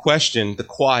begin to question the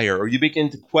choir, or you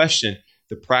begin to question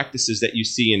the practices that you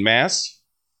see in Mass,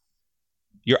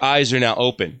 your eyes are now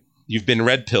open. You've been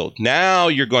red-pilled. Now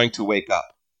you're going to wake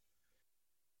up.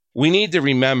 We need to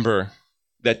remember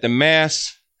that the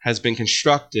Mass has been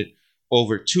constructed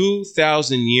over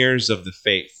 2,000 years of the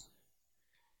faith,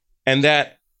 and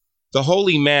that the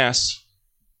Holy Mass,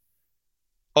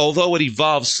 although it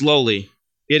evolved slowly,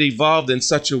 it evolved in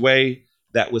such a way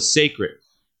that was sacred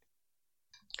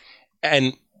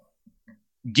and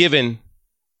given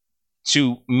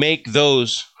to make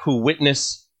those who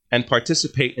witness and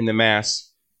participate in the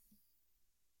Mass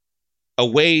a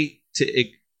way to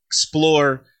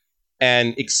explore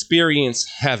and experience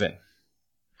heaven.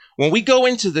 When we go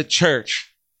into the church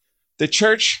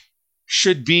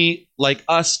should be like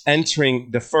us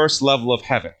entering the first level of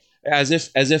heaven, as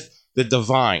if the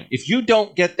divine. If you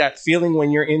don't get that feeling when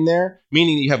you're in there,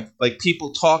 meaning you have like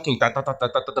people talking back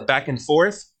and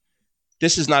forth,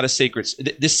 this is not a sacred.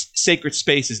 This sacred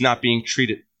space is not being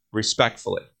treated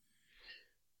respectfully.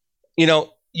 You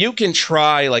know, you can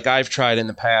try, like I've tried in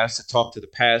the past, to talk to the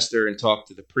pastor and talk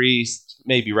to the priest,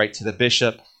 maybe write to the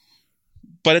bishop.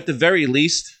 But at the very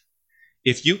least,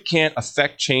 if you can't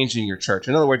affect change in your church,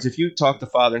 in other words, if you talk to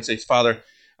Father and say, Father,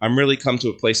 I'm really come to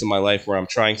a place in my life where I'm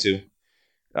trying to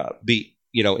be,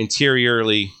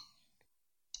 interiorly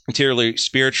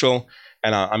spiritual,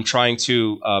 and I'm trying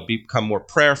to become more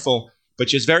prayerful,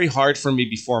 but it's very hard for me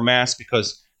before Mass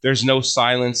because there's no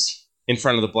silence in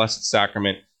front of the Blessed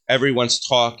Sacrament. Everyone's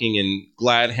talking and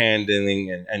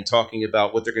glad-handing and talking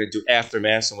about what they're going to do after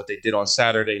Mass and what they did on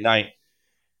Saturday night.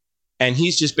 And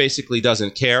he just basically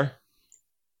doesn't care.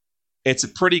 It's a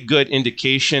pretty good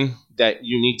indication that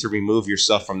you need to remove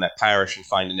yourself from that parish and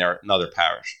find another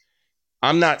parish.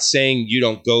 I'm not saying you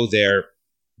don't go there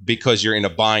because you're in a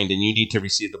bind and you need to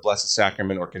receive the Blessed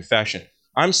Sacrament or confession.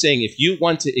 I'm saying if you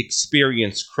want to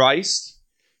experience Christ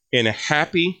in a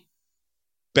happy,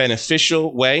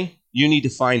 beneficial way, you need to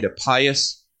find a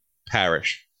pious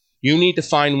parish. You need to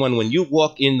find one when you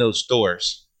walk in those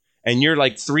doors and you're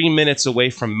like 3 minutes away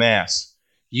from Mass.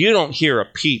 You don't hear a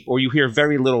peep, or you hear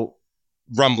very little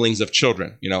rumblings of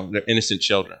children, they're innocent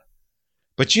children.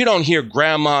 But you don't hear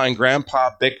grandma and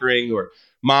grandpa bickering, or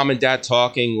mom and dad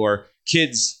talking, or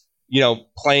kids,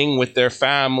 playing with their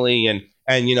family, and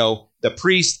the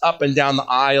priest up and down the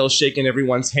aisle shaking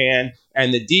everyone's hand,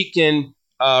 and the deacon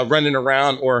running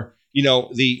around, or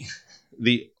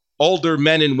the older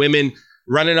men and women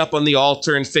running up on the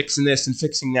altar and fixing this and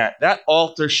fixing that. That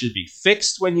altar should be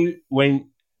fixed when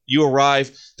you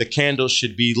arrive. The candles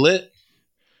should be lit.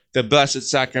 The Blessed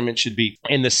Sacrament should be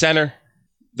in the center.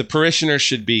 The parishioners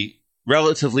should be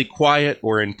relatively quiet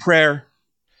or in prayer.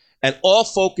 And all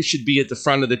focus should be at the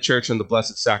front of the church on the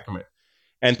Blessed Sacrament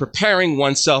and preparing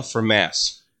oneself for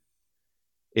Mass.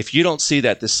 If you don't see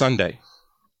that this Sunday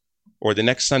or the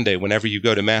next Sunday, whenever you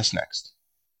go to Mass next,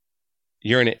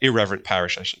 you're in an irreverent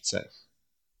parish, I should say.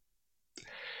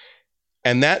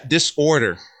 And that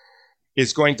disorder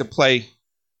is going to play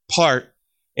part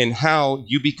in how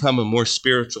you become a more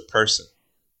spiritual person.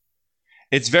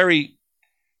 It's very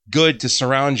good to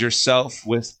surround yourself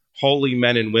with holy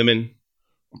men and women,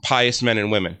 pious men and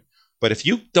women. But if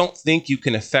you don't think you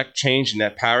can affect change in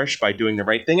that parish by doing the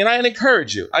right thing, and I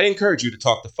encourage you to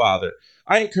talk to Father.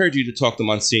 I encourage you to talk to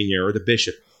Monsignor or the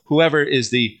bishop, whoever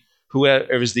is the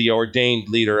ordained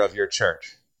leader of your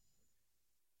church,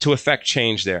 to affect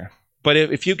change there. But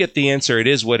if you get the answer, it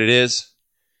is what it is,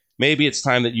 maybe it's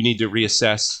time that you need to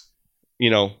reassess,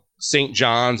 St.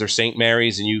 John's or St.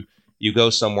 Mary's, and you go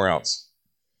somewhere else.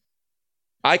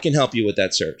 I can help you with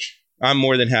that search. I'm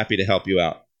more than happy to help you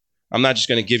out. I'm not just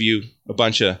going to give you a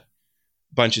bunch of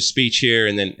speech here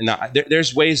and then not.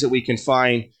 There's ways that we can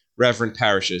find reverend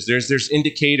parishes. There's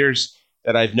indicators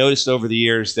that I've noticed over the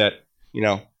years that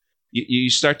you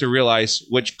start to realize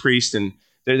which priest, and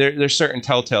there's certain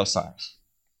telltale signs.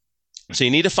 So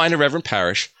you need to find a reverend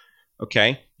parish.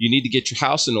 Okay, you need to get your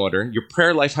house in order. Your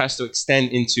prayer life has to extend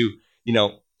into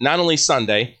not only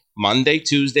Sunday, Monday,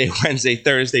 Tuesday, Wednesday,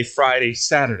 Thursday, Friday,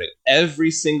 Saturday,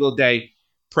 every single day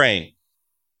praying.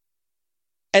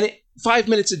 And 5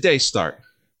 minutes a day start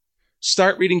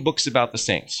reading books about the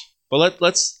saints. But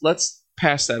let's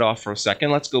pass that off for a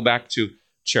second. Let's go back to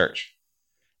church.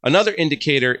 Another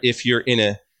indicator, if you're in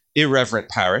an irreverent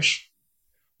parish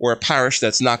or a parish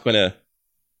that's not going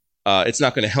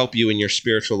to help you in your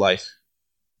spiritual life,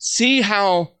 see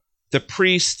how the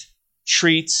priest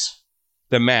treats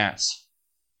the Mass.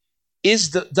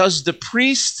 Does the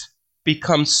priest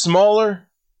become smaller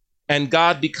and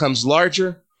God becomes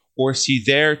larger, or is he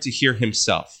there to hear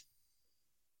himself?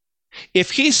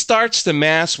 If he starts the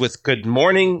Mass with "Good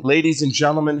morning, ladies and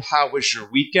gentlemen, how was your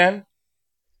weekend?"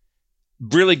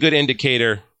 Really good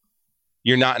indicator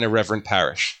you're not in a reverend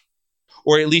parish,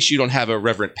 or at least you don't have a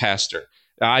reverend pastor.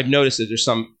 I've noticed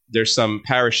that there's some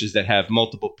parishes that have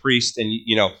multiple priests, and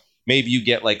maybe you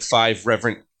get like 5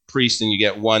 reverend priests and you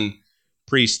get 1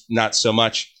 priest not so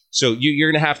much. So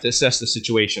you're going to have to assess the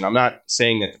situation. I'm not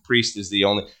saying that the priest is the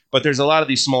only, but there's a lot of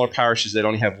these smaller parishes that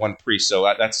only have 1 priest. So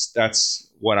that's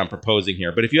what I'm proposing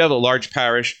here. But if you have a large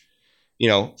parish,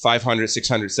 500,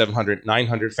 600, 700,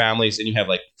 900 families, and you have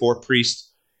like 4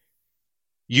 priests,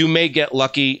 you may get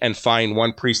lucky and find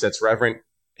 1 priest that's reverend.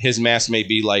 His Mass may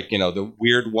be like, the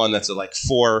weird one that's at like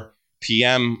 4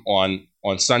 p.m. on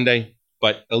Sunday,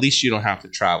 but at least you don't have to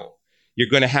travel. You're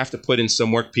going to have to put in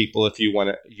some work, people, if you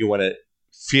want to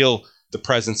feel the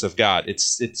presence of God.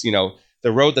 It's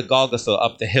the road to Golgotha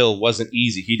up the hill wasn't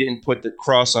easy. He didn't put the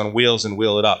cross on wheels and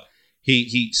wheel it up.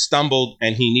 He stumbled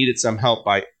and he needed some help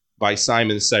by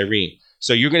Simon the Cyrene.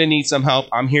 So you're going to need some help.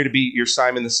 I'm here to be your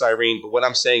Simon the Cyrene, but what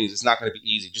I'm saying is it's not going to be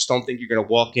easy. Just don't think you're going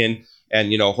to walk in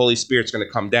and, Holy Spirit's going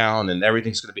to come down and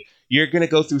everything's going to be, you're going to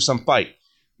go through some fight.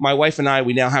 My wife and I,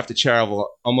 we now have to travel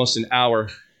almost an hour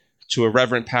to a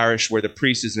reverend parish where the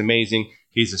priest is amazing.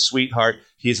 He's a sweetheart.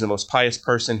 He is the most pious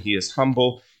person. He is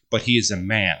humble, but he is a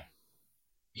man.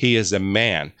 He is a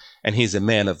man, and he's a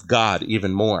man of God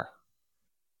even more.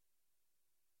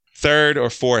 3rd or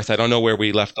 4th, I don't know where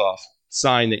we left off,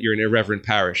 sign that you're in a reverend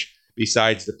parish,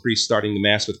 besides the priest starting the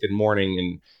Mass with "Good morning"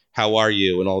 and "How are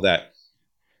you?" and all that.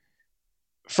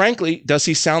 Frankly, does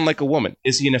he sound like a woman?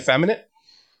 Is he an effeminate?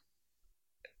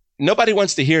 Nobody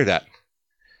wants to hear that.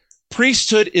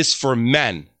 Priesthood is for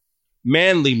men,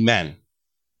 manly men.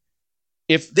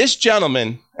 If this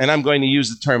gentleman, and I'm going to use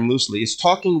the term loosely, is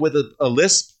talking with a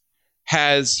lisp,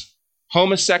 has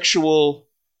homosexual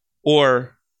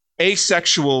or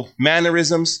asexual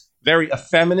mannerisms, very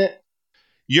effeminate,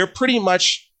 you're pretty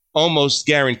much almost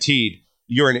guaranteed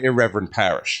you're an irreverent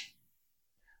parish.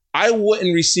 I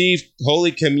wouldn't receive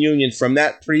Holy Communion from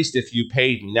that priest if you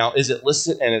paid me. Now, is it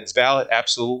licit and it's valid?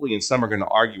 Absolutely, and some are going to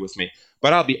argue with me.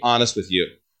 But I'll be honest with you.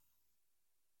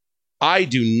 I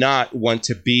do not want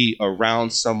to be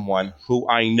around someone who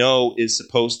I know is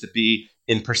supposed to be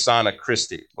in persona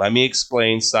Christi. Let me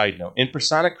explain, side note. In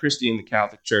persona Christi in the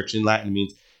Catholic Church in Latin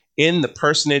means in the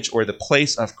personage or the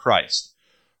place of Christ.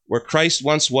 Where Christ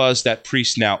once was, that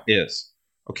priest now is.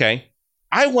 Okay?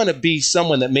 I want to be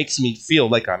someone that makes me feel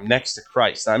like I'm next to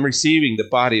Christ. I'm receiving the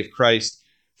body of Christ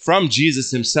from Jesus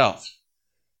himself.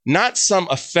 Not some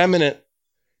effeminate,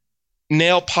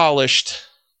 nail-polished,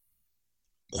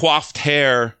 coiffed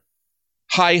hair,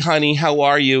 "Hi, honey, how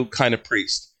are you?" kind of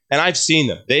priest. And I've seen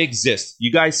them. They exist.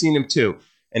 You guys seen them too.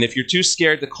 And if you're too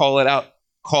scared to call it out,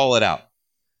 call it out.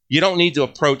 You don't need to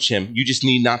approach him. You just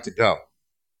need not to go.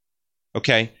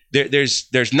 Okay?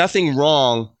 There's nothing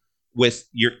wrong with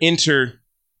your interlight,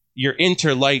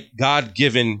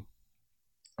 God-given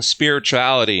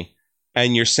spirituality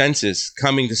and your senses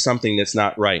coming to something that's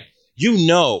not right. You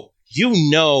know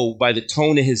by the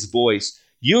tone of his voice,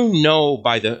 you know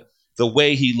by the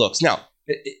way he looks. Now,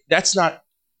 that's not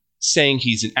saying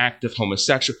he's an active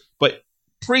homosexual, but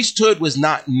priesthood was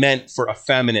not meant for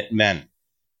effeminate men.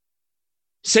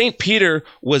 St. Peter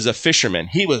was a fisherman.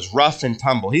 He was rough and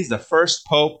tumble. He's the first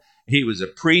pope. He was a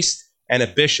priest and a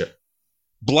bishop.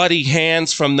 Bloody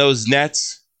hands from those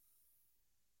nets.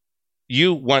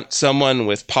 You want someone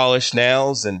with polished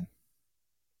nails and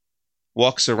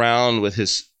walks around with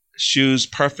his shoes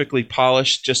perfectly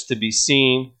polished just to be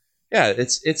seen. Yeah,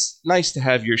 it's nice to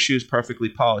have your shoes perfectly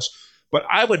polished. But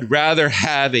I would rather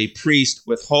have a priest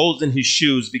with holes in his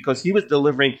shoes because he was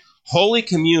delivering Holy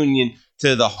Communion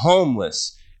to the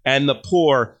homeless and the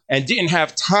poor and didn't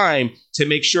have time to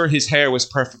make sure his hair was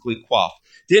perfectly coiffed.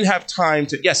 Didn't have time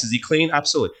to, yes, is he clean?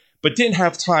 Absolutely. But didn't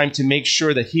have time to make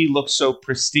sure that he looked so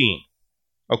pristine.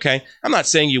 Okay? I'm not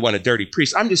saying you want a dirty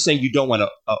priest. I'm just saying you don't want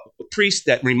a priest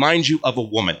that reminds you of a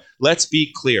woman. Let's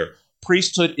be clear.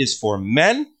 Priesthood is for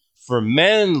men, for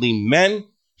manly men.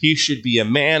 He should be a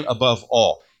man above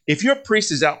all. If your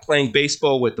priest is out playing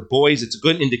baseball with the boys, it's a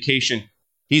good indication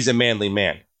he's a manly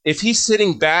man. If he's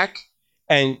sitting back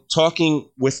and talking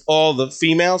with all the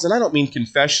females, and I don't mean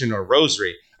confession or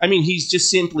rosary, I mean he's just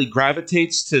simply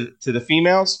gravitates to the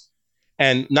females,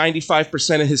 and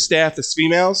 95% of his staff is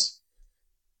females,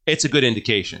 it's a good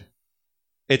indication.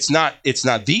 It's not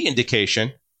the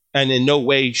indication, and in no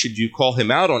way should you call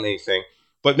him out on anything,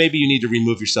 but maybe you need to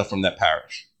remove yourself from that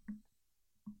parish.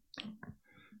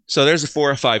 So there's the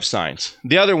 4 or 5 signs.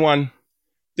 The other one,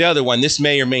 this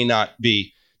may or may not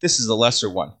be, this is the lesser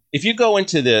one. If you go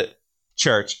into the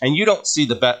church and you don't see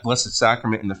the Blessed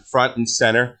Sacrament in the front and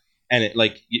center, and it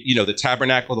like, the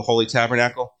tabernacle, the Holy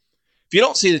Tabernacle. If you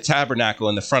don't see the tabernacle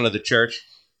in the front of the church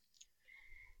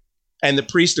and the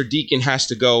priest or deacon has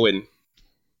to go and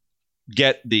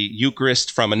get the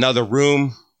Eucharist from another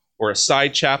room or a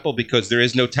side chapel because there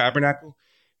is no tabernacle,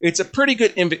 it's a pretty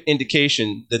good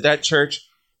indication that that church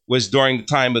was during the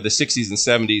time of the 60s and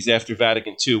 70s after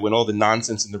Vatican II, when all the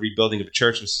nonsense and the rebuilding of the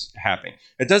church was happening.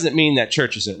 It doesn't mean that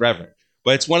church isn't reverent,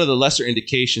 but it's one of the lesser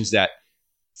indications that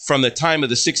from the time of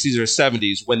the 60s or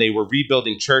 70s, when they were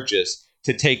rebuilding churches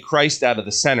to take Christ out of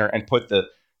the center and put the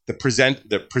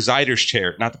presider's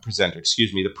chair, not the presenter,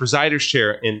 excuse me, the presider's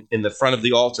chair in the front of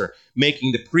the altar,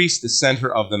 making the priest the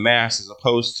center of the Mass as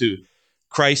opposed to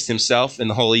Christ himself in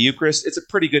the Holy Eucharist. It's a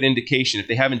pretty good indication. If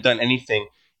they haven't done anything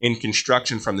in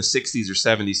construction from the 60s or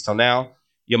 70s till now,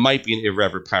 you might be an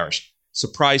irreverent parish.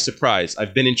 Surprise, surprise.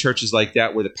 I've been in churches like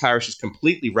that where the parish is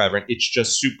completely reverent. It's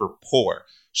just super poor.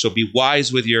 So be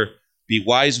wise with your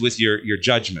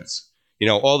judgments.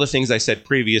 All the things I said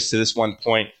previous to this one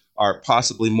point are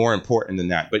possibly more important than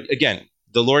that. But again,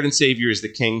 the Lord and Savior is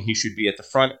the King. He should be at the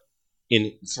front,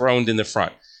 enthroned in the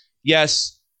front.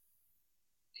 Yes,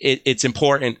 it's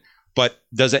important, but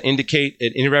does it indicate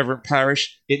an irreverent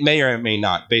parish? It may or it may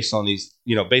not, based on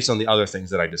the other things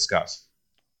that I discussed.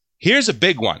 Here's a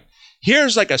big one.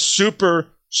 Here's like a super,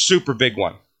 super big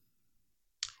one.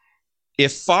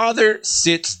 If Father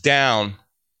sits down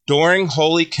during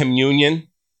Holy Communion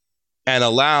and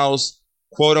allows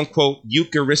quote unquote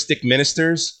Eucharistic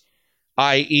ministers,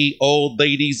 i.e. old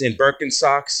ladies in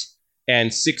Birkenstocks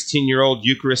and 16-year-old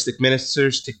Eucharistic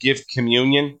ministers to give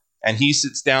communion, and he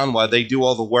sits down while they do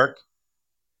all the work,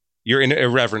 you're in an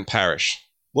irreverent parish.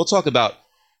 We'll talk about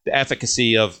the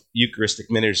efficacy of Eucharistic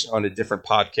ministers on a different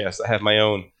podcast. I have my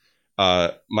own,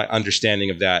 my understanding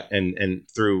of that and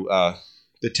through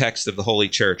the text of the Holy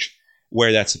Church,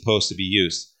 where that's supposed to be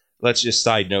used. Let's just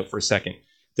side note for a second.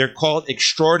 They're called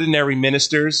extraordinary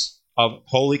ministers of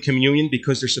Holy Communion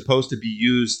because they're supposed to be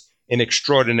used in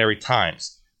extraordinary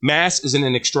times. Mass isn't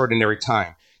an extraordinary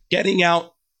time. Getting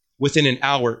out within an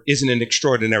hour isn't an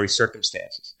extraordinary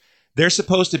circumstances. They're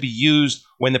supposed to be used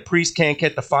when the priest can't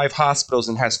get to 5 hospitals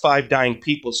and has 5 dying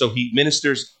people, so he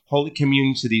ministers Holy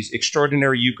Communion to these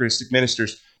extraordinary Eucharistic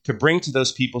ministers to bring to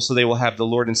those people so they will have the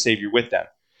Lord and Savior with them.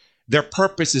 Their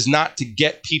purpose is not to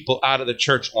get people out of the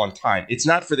church on time. It's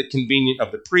not for the convenience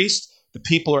of the priest, the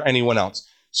people, or anyone else.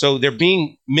 So they're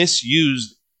being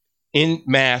misused in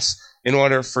Mass in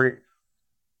order for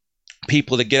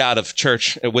people to get out of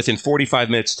church within 45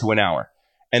 minutes to an hour.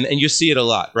 And you see it a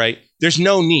lot, right? There's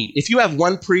no need. If you have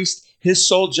one priest, his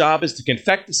sole job is to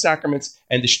confect the sacraments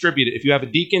and distribute it. If you have a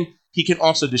deacon, he can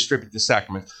also distribute the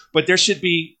sacraments. But there should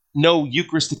be no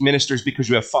Eucharistic ministers because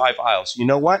you have 5 aisles. You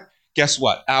know what? Guess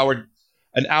what?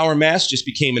 An hour Mass just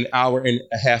became an hour and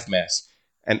a half Mass.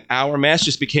 An hour Mass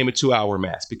just became a 2-hour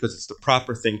Mass because it's the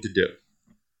proper thing to do.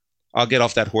 I'll get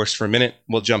off that horse for a minute.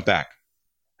 We'll jump back.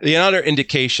 The other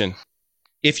indication,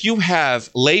 if you have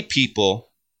lay people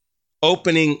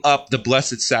opening up the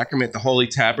Blessed Sacrament, the Holy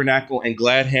Tabernacle, and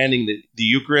glad-handing the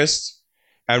Eucharist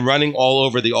and running all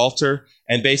over the altar,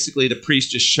 and basically the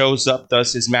priest just shows up,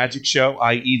 does his magic show,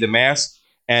 i.e. the Mass,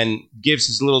 and gives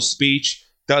his little speech,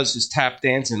 does his tap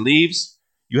dance, and leaves,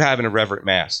 you have an irreverent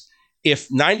Mass. If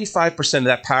 95% of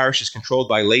that parish is controlled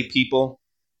by lay people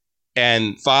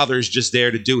and Father is just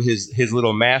there to do his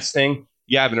little Mass thing,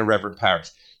 you have an irreverent parish.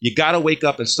 You got to wake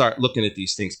up and start looking at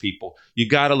these things, people. You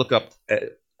got to look up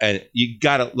and you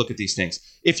got to look at these things.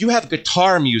 If you have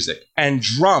guitar music and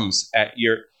drums at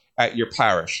your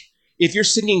parish, if you're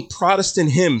singing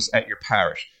Protestant hymns at your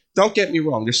parish, don't get me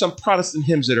wrong. There's some Protestant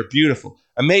hymns that are beautiful.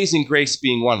 Amazing Grace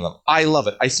being one of them. I love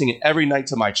it. I sing it every night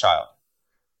to my child.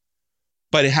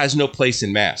 But it has no place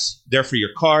in Mass. They're for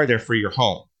your car. They're for your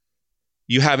home.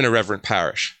 You have an irreverent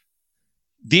parish.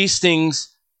 These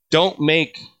things don't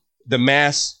make the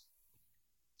Mass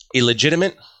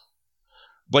illegitimate,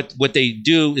 but what they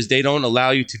do is they don't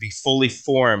allow you to be fully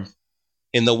formed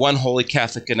in the one Holy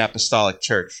Catholic and Apostolic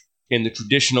Church in the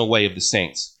traditional way of the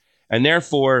saints. And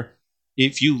therefore,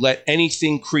 if you let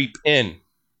anything creep in,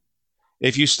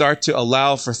 if you start to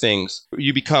allow for things,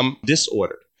 you become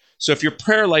disordered. So if your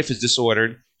prayer life is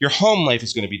disordered, your home life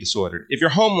is going to be disordered. If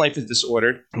your home life is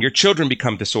disordered, your children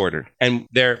become disordered. And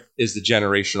there is the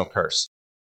generational curse.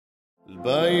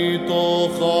 البيت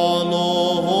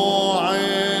خانه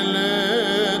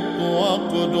عيلت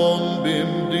وقدم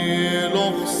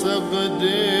بمديلوخ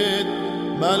سبدت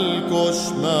ملكوش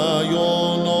ما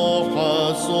يونو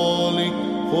حاسولي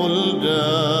خلدا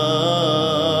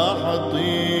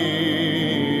حطيت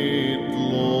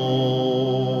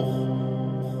لوخ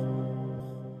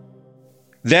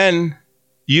then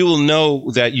you will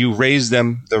know that you raised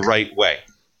them the right way.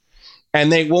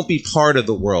 And they won't be part of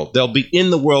the world. They'll be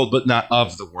in the world, but not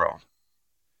of the world.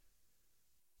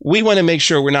 We want to make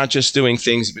sure we're not just doing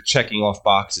things, but checking off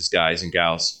boxes, guys and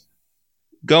gals.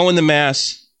 Going to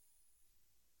Mass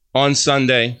on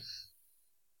Sunday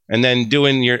and then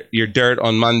doing your dirt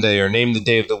on Monday or name the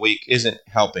day of the week isn't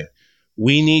helping.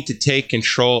 We need to take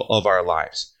control of our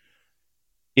lives.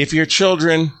 If your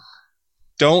children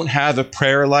don't have a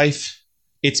prayer life,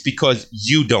 it's because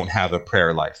you don't have a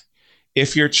prayer life.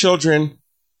 If your children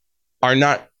are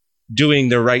not doing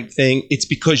the right thing, it's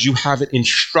because you haven't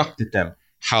instructed them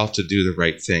how to do the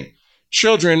right thing.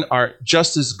 Children are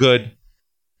just as good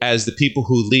as the people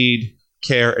who lead,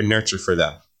 care, and nurture for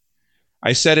them.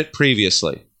 I said it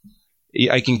previously.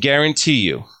 I can guarantee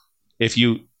you, if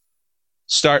you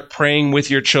start praying with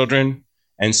your children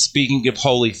and speaking of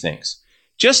holy things,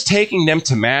 just taking them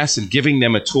to Mass and giving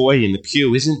them a toy in the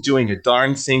pew isn't doing a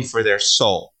darn thing for their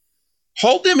soul.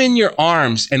 Hold them in your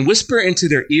arms and whisper into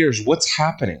their ears what's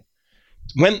happening.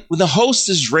 When the host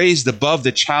is raised above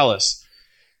the chalice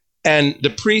and the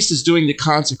priest is doing the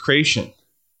consecration,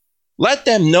 let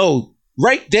them know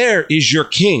right there is your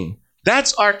king.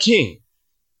 That's our king.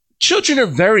 Children are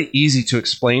very easy to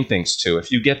explain things to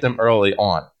if you get them early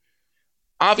on.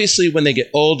 Obviously, when they get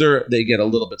older, they get a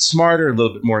little bit smarter, a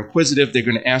little bit more inquisitive. They're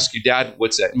going to ask you, Dad,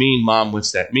 what's that mean? Mom,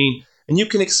 what's that mean? And you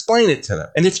can explain it to them.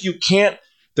 And if you can't,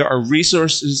 there are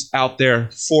resources out there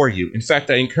for you. In fact,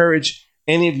 I encourage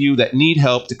any of you that need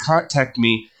help to contact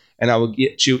me, and I will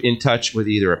get you in touch with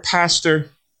either a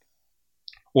pastor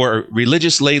or a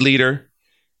religious lay leader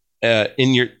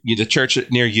in the church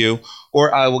near you,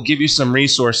 or I will give you some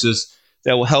resources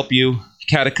that will help you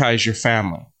catechize your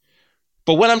family.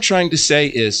 But what I'm trying to say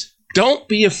is, don't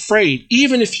be afraid,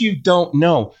 even if you don't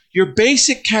know. Your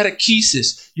basic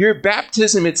catechesis, your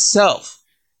baptism itself,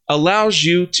 allows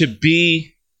you to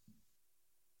be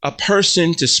a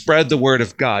person to spread the word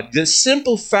of God. The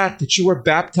simple fact that you are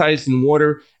baptized in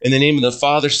water in the name of the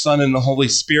Father, Son, and the Holy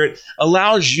Spirit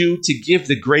allows you to give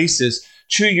the graces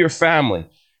to your family.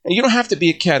 And you don't have to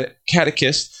be a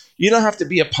catechist. You don't have to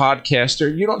be a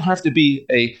podcaster. You don't have to be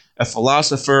a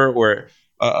philosopher or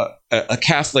a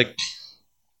Catholic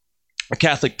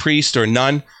priest or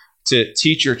nun to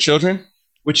teach your children.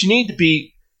 What you need to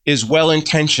be is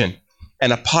well-intentioned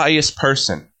and a pious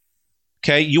person.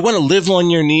 Okay? You want to live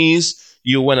on your knees.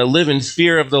 You want to live in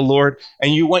fear of the Lord,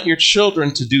 and you want your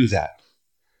children to do that.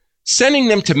 Sending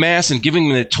them to Mass and giving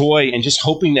them a toy and just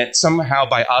hoping that somehow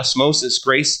by osmosis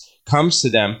grace comes to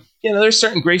them. There's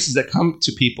certain graces that come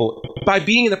to people. By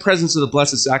being in the presence of the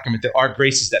Blessed Sacrament, there are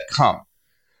graces that come.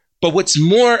 But what's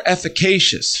more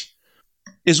efficacious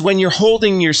is when you're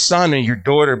holding your son or your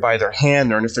daughter by their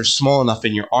hand, or if they're small enough,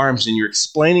 in your arms, and you're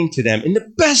explaining to them in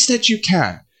the best that you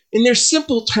can, in their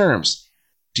simple terms,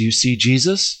 do you see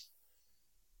Jesus?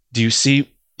 Do you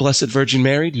see Blessed Virgin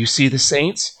Mary? Do you see the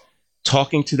saints?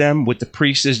 Talking to them, what the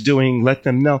priest is doing, let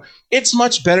them know. It's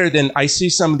much better than I see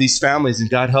some of these families, and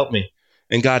God help me,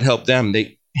 and God help them.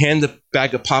 They hand a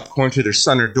bag of popcorn to their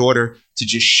son or daughter to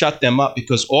just shut them up,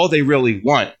 because all they really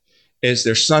want is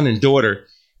their son and daughter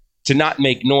to not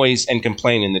make noise and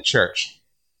complain in the church.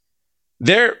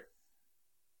 They're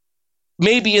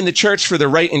maybe in the church for the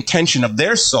right intention of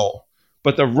their soul,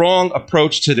 but the wrong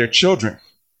approach to their children.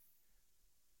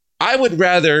 I would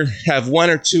rather have 1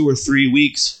 or 2 or 3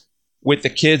 weeks with the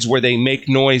kids where they make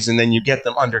noise and then you get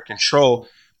them under control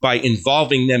by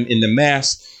involving them in the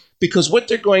Mass, because what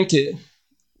they're going to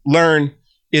learn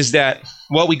is that,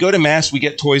 well, we go to Mass, we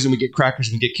get toys and we get crackers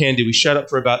and we get candy. We shut up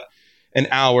for about an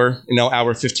hour,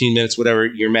 hour, 15 minutes, whatever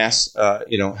your Mass,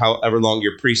 however long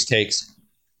your priest takes.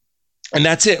 And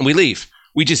that's it. And we leave.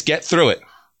 We just get through it.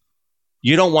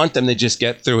 You don't want them to just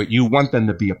get through it. You want them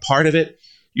to be a part of it.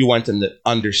 You want them to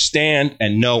understand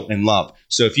and know and love.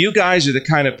 So if you guys are the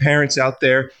kind of parents out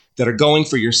there that are going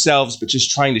for yourselves, but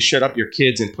just trying to shut up your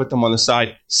kids and put them on the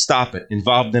side, stop it.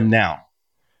 Involve them now.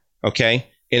 Okay?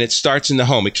 And it starts in the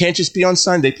home. It can't just be on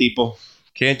Sunday, people.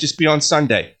 It can't just be on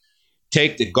Sunday.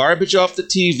 Take the garbage off the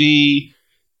TV.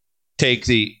 Take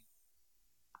the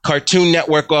Cartoon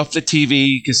Network off the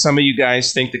TV, because some of you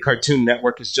guys think the Cartoon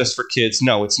Network is just for kids.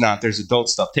 No, it's not. There's adult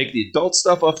stuff. Take the adult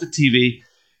stuff off the TV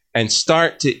and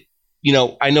start to,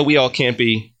 I know we all can't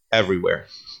be everywhere,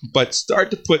 but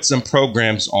start to put some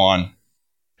programs on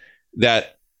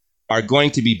that are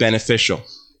going to be beneficial.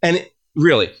 And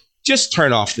really, just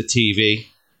turn off the TV.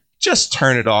 Just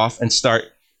turn it off and start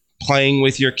playing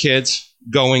with your kids,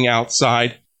 going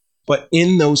outside. But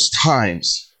in those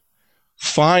times,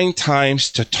 find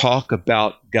times to talk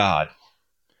about God.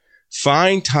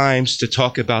 Find times to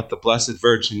talk about the Blessed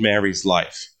Virgin Mary's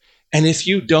life. And if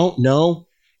you don't know,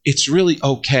 it's really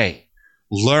okay.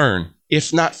 Learn,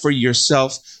 if not for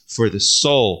yourself, for the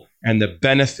soul and the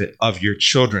benefit of your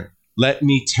children. Let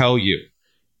me tell you,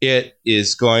 it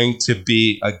is going to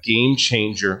be a game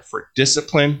changer for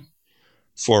discipline,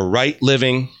 for right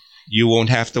living. You won't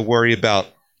have to worry about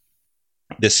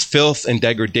this filth and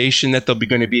degradation that they'll be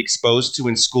going to be exposed to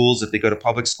in schools if they go to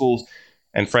public schools.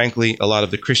 And frankly, a lot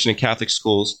of the Christian and Catholic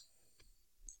schools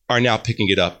are now picking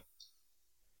it up.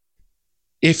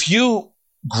 If you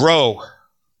grow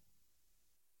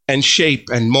and shape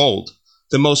and mold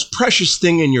the most precious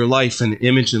thing in your life in the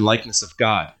image and likeness of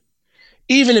God,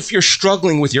 even if you're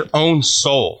struggling with your own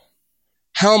soul,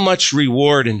 how much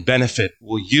reward and benefit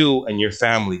will you and your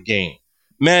family gain,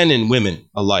 men and women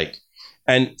alike?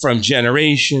 And from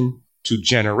generation to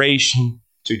generation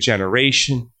to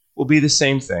generation will be the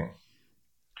same thing.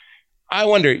 I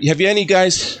wonder, have you any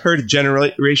guys heard of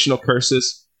generational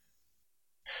curses?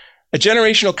 A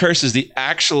generational curse is the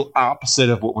actual opposite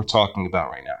of what we're talking about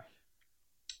right now.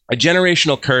 A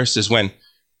generational curse is when,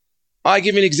 I'll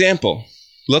give you an example.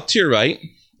 Look to your right,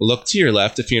 look to your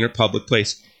left if you're in a public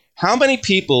place. How many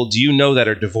people do you know that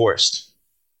are divorced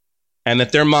and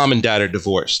that their mom and dad are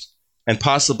divorced and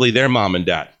possibly their mom and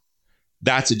dad?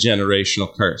 That's a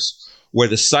generational curse where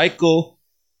the cycle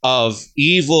of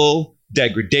evil,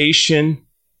 degradation,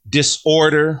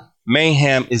 disorder,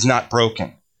 mayhem is not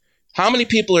broken. How many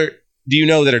people do you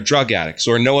know that are drug addicts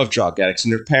or know of drug addicts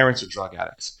and their parents are drug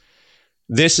addicts?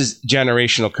 This is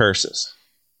generational curses.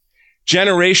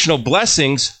 Generational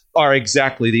blessings are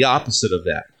exactly the opposite of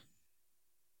that.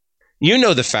 You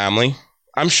know the family,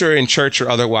 I'm sure in church or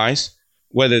otherwise,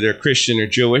 whether they're Christian or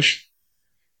Jewish.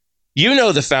 You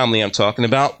know the family I'm talking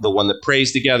about, the one that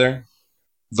prays together,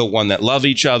 the one that love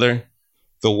each other,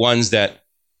 the ones that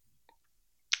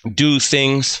do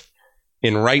things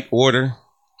in right order,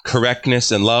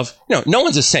 correctness, and love. No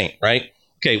one's a saint, right?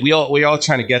 Okay, we all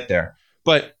trying to get there.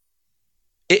 But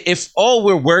if all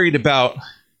we're worried about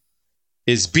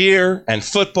is beer and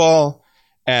football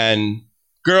and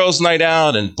girls' night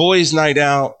out and boys' night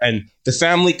out, and the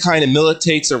family kind of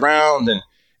militates around, and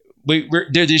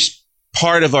they're just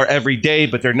part of our everyday,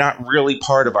 but they're not really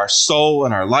part of our soul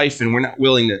and our life, and we're not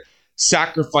willing to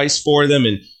sacrifice for them,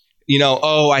 and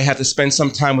I have to spend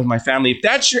some time with my family. If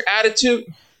that's your attitude,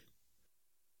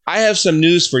 I have some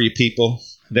news for you people.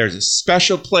 There's a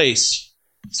special place,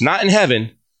 it's not in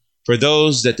heaven, for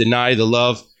those that deny the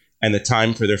love and the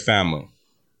time for their family.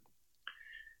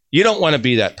 You don't want to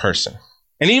be that person.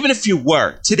 And even if you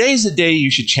were, today's the day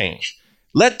you should change.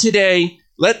 Let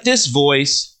this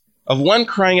voice of one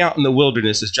crying out in the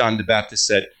wilderness, as John the Baptist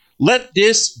said, let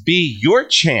this be your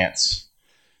chance,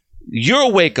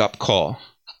 your wake-up call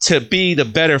to be the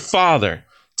better father,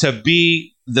 to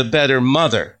be the better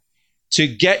mother, to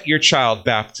get your child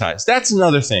baptized. That's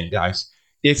another thing, guys.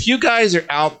 If you guys are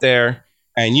out there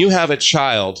and you have a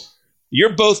child,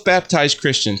 you're both baptized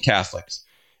Christian Catholics,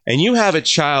 and you have a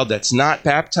child that's not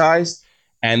baptized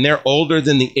and they're older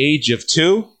than the age of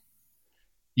 2,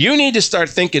 you need to start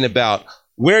thinking about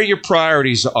where your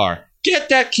priorities are. Get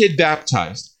that kid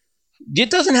baptized. It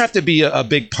doesn't have to be a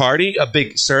big party, a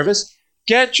big service.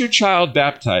 Get your child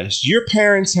baptized. Your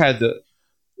parents had the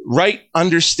right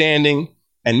understanding,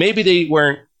 and maybe they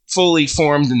weren't fully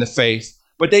formed in the faith,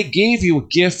 but they gave you a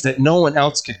gift that no one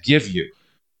else could give you.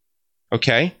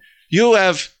 Okay? You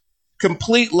have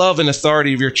complete love and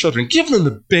authority of your children. Give them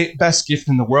the best gift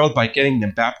in the world by getting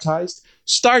them baptized.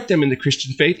 Start them in the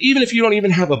Christian faith, even if you don't even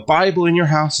have a Bible in your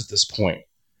house at this point.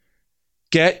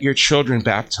 Get your children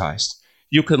baptized.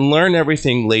 You can learn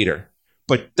everything later,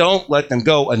 but don't let them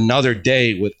go another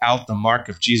day without the mark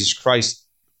of Jesus Christ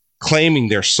claiming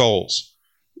their souls.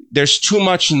 There's too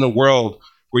much in the world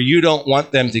where you don't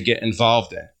want them to get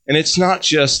involved in. And it's not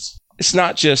just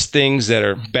things that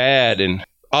are bad and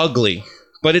ugly,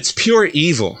 but it's pure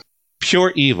evil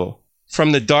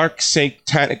from the dark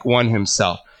satanic one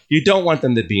himself. You don't want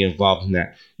them to be involved in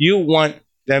that. You want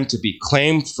them to be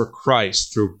claimed for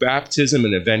Christ through baptism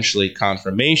and eventually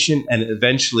confirmation and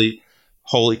eventually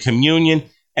Holy Communion.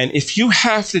 And if you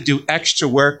have to do extra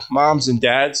work, moms and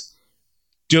dads,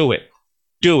 do it.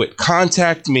 Do it.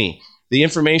 Contact me. The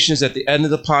information is at the end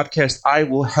of the podcast. I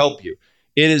will help you.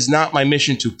 It is not my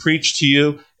mission to preach to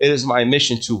you. It is my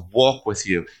mission to walk with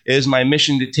you. It is my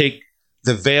mission to take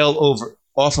the veil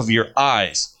off of your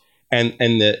eyes and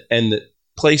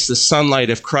place the sunlight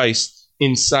of Christ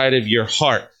inside of your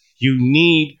heart. You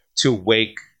need to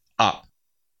wake up.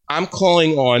 I'm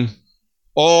calling on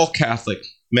all Catholic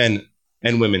men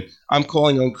and women. I'm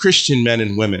calling on Christian men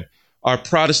and women, our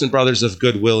Protestant brothers of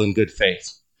goodwill and good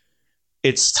faith.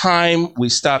 It's time we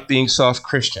stop being soft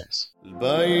Christians.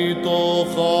 البيت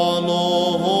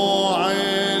خاله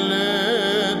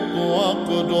عيلت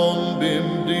وقدم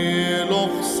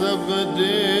بمديلوخ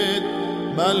سبدت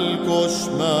ملكوش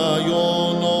ما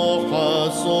يونو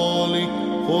حصولي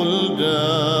خلدا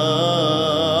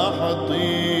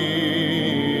حطيت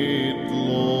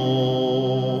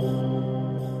لوخ.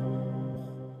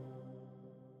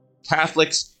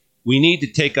 Catholics, we need to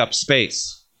take up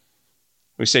space.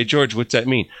 We say, George, what's that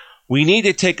mean? We need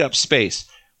to take up space.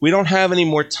 We don't have any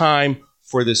more time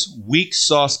for this weak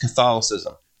sauce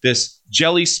Catholicism, this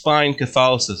jelly spine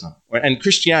Catholicism, and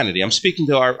Christianity. I'm speaking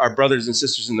to our brothers and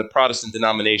sisters in the Protestant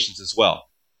denominations as well.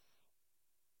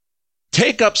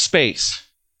 Take up space.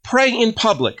 Pray in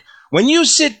public. When you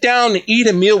sit down to eat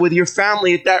a meal with your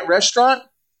family at that restaurant,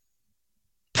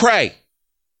 pray.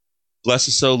 Bless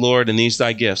us, O Lord, and these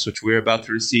thy gifts, which we are about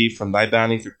to receive from thy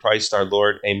bounty through Christ our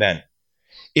Lord. Amen.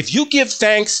 If you give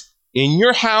thanks in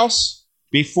your house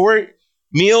before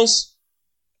meals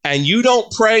and you don't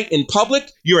pray in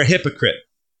public, you're a hypocrite.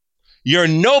 You're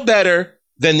no better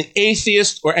than the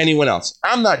atheist or anyone else.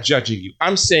 I'm not judging you.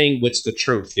 I'm saying what's the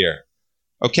truth here.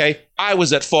 Okay? I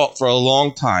was at fault for a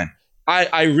long time.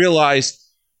 I realized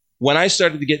when I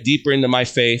started to get deeper into my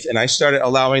faith and I started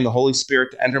allowing the Holy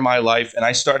Spirit to enter my life and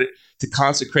I started to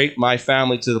consecrate my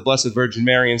family to the Blessed Virgin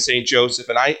Mary and St. Joseph,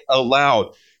 and I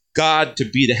allowed God to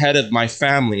be the head of my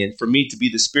family and for me to be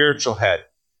the spiritual head,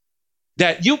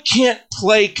 that you can't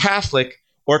play Catholic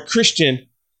or Christian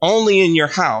only in your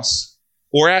house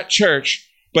or at church,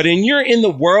 but you're in the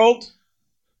world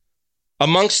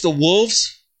amongst the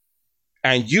wolves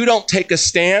and you don't take a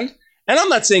stand. And I'm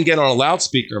not saying get on a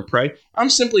loudspeaker and pray. I'm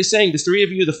simply saying the three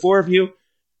of you, the four of you,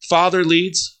 Father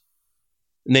leads,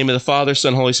 in the name of the Father,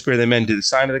 Son, Holy Spirit, amen, do the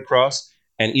sign of the cross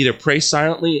and either pray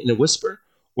silently in a whisper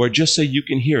or just so you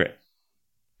can hear it.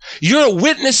 You're a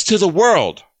witness to the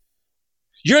world.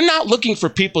 You're not looking for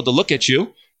people to look at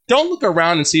you. Don't look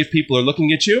around and see if people are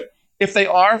looking at you. If they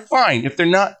are, fine. If they're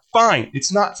not, fine.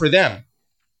 It's not for them.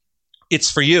 It's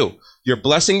for you. You're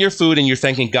blessing your food and you're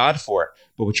thanking God for it.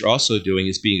 But what you're also doing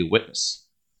is being a witness.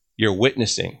 You're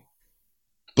witnessing.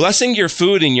 Blessing your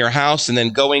food in your house and then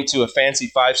going to a fancy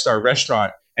 5-star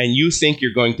restaurant and you think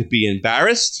you're going to be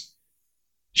embarrassed?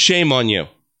 Shame on you.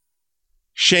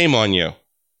 Shame on you.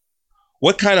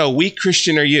 What kind of weak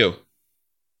Christian are you?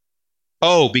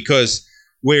 Oh, because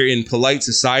we're in polite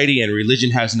society and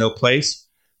religion has no place?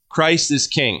 Christ is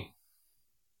King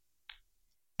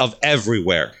of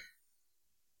everywhere.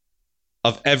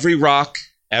 Of every rock,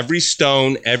 every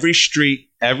stone, every street,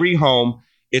 every home.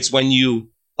 It's when you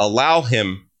allow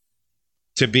him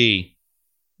to be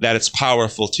that it's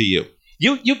powerful to you.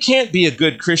 You can't be a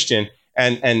good Christian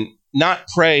and not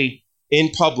pray in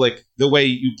public the way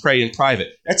you pray in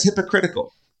private. That's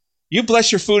hypocritical. You bless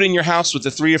your food in your house with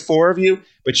the 3 or 4 of you,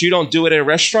 but you don't do it at a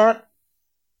restaurant?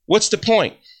 What's the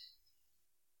point?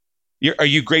 Are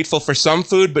you grateful for some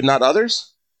food but not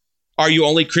others? Are you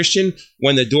only Christian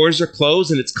when the doors are closed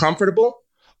and it's comfortable?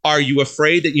 Are you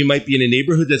afraid that you might be in a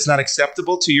neighborhood that's not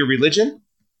acceptable to your religion?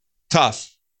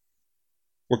 Tough.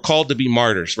 We're called to be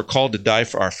martyrs. We're called to die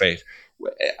for our faith.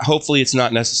 Hopefully it's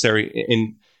not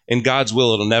necessary. In God's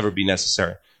will, it'll never be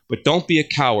necessary. But don't be a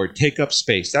coward. Take up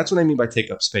space. That's what I mean by take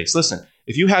up space. Listen,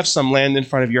 if you have some land in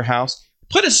front of your house,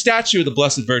 put a statue of the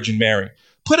Blessed Virgin Mary.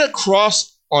 Put a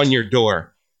cross on your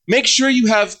door. Make sure you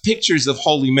have pictures of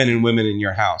holy men and women in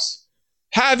your house.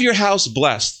 Have your house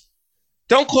blessed.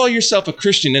 Don't call yourself a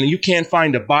Christian and you can't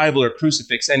find a Bible or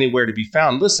crucifix anywhere to be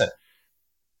found. Listen,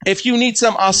 if you need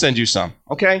some, I'll send you some,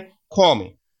 okay? Call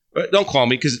me. Don't call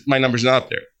me because my number's not up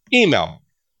there. Email me.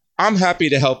 I'm happy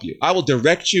to help you. I will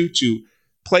direct you to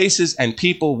places and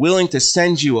people willing to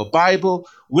send you a Bible,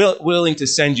 willing to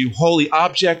send you holy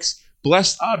objects,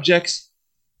 blessed objects.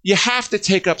 You have to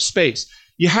take up space.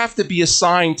 You have to be a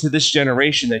sign to this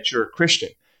generation that you're a Christian.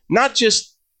 Not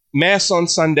just Mass on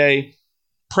Sunday,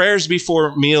 prayers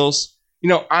before meals. You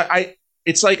know,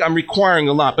 it's like I'm requiring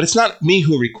a lot, but it's not me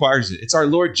who requires it. It's our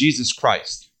Lord Jesus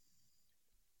Christ.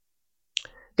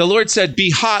 The Lord said,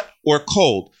 be hot or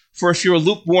cold, for if you're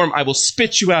lukewarm, I will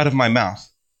spit you out of my mouth.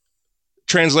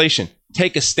 Translation,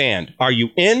 take a stand. Are you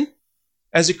in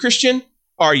as a Christian?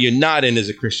 Or are you not in as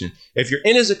a Christian? If you're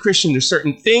in as a Christian, there's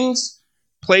certain things,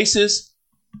 places,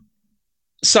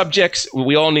 subjects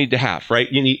we all need to have,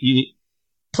 right? You need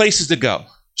places to go.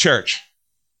 Church.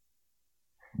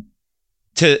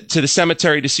 To the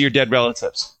cemetery to see your dead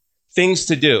relatives. Things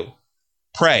to do.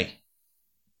 Pray.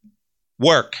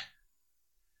 Work.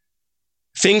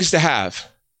 Things to have.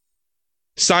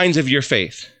 Signs of your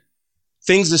faith.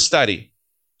 Things to study.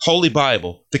 Holy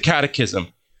Bible. The Catechism.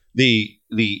 the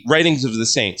writings of the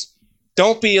saints.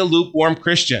 Don't be a lukewarm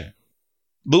Christian.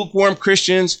 Lukewarm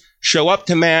Christians show up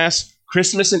to Mass,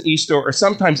 Christmas and Easter, or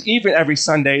sometimes even every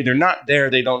Sunday. They're not there.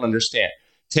 They don't understand.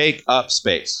 Take up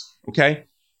space, okay?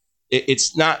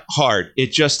 It's not hard.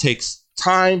 It just takes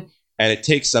time, and it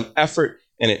takes some effort,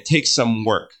 and it takes some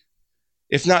work.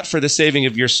 If not for the saving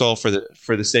of your soul, for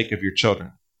the sake of your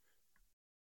children.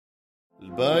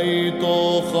 البيت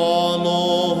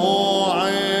خانه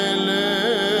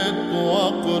عيلت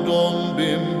وقدم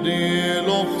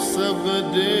بمديلوخ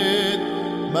سبدت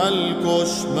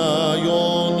ملكوش ما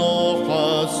يونو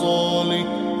حصولي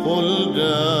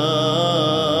خلدا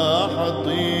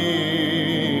حطيت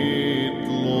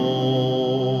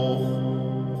له.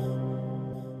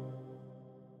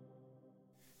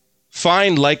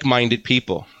 Find like-minded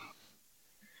people.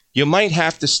 You might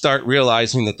have to start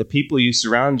realizing that the people you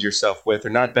surround yourself with are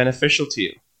not beneficial to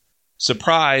you.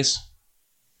 Surprise.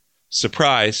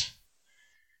 Surprise.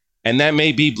 And that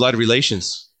may be blood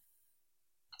relations.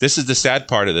 This is the sad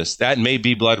part of this. That may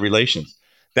be blood relations.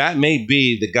 That may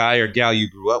be the guy or gal you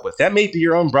grew up with. That may be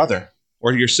your own brother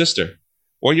or your sister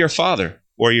or your father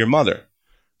or your mother.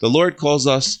 The Lord calls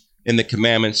us in the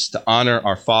commandments to honor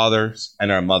our fathers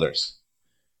and our mothers.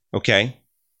 Okay?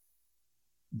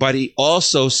 But he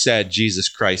also said, Jesus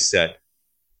Christ said,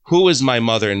 who is my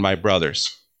mother and my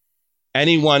brothers?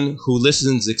 Anyone who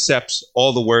listens, accepts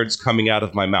all the words coming out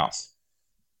of my mouth.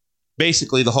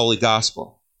 Basically, the Holy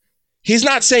Gospel. He's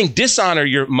not saying dishonor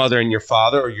your mother and your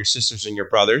father or your sisters and your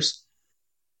brothers,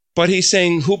 but he's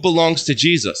saying who belongs to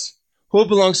Jesus. Who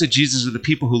belongs to Jesus are the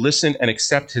people who listen and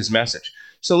accept his message.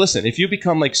 So listen, if you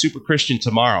become like super Christian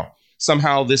tomorrow,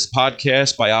 somehow this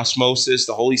podcast, by osmosis,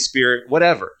 the Holy Spirit,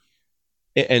 whatever,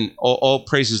 and all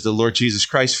praises the Lord Jesus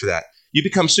Christ for that. You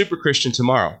become super Christian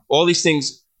tomorrow. All these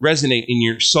things resonate in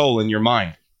your soul and your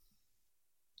mind.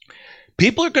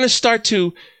 People are going to start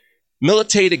to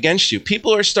militate against you.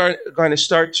 People are going to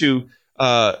start to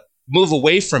move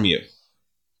away from you.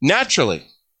 Naturally.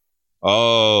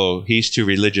 Oh, he's too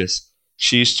religious.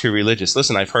 She's too religious.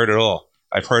 Listen, I've heard it all.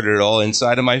 I've heard it all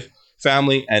inside of my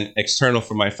family and external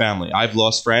from my family. I've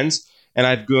lost friends. And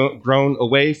I've grown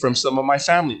away from some of my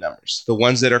family members. The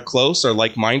ones that are close are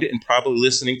like-minded and probably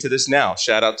listening to this now.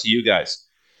 Shout out to you guys.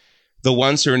 The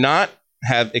ones who are not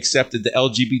have accepted the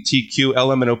LGBTQ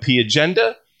LMNOP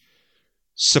agenda,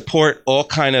 support all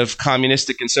kind of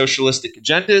communistic and socialistic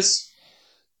agendas,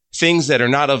 things that are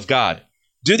not of God.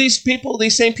 Do these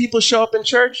same people show up in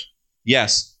church?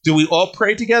 Yes. Do we all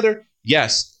pray together?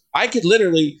 Yes. I could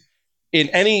literally, in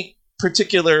any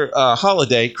particular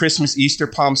holiday, Christmas, Easter,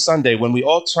 Palm Sunday, when we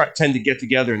all tend to get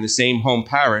together in the same home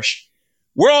parish,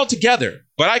 we're all together.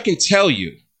 But I can tell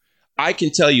you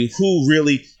who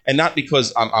really, and not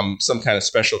because I'm some kind of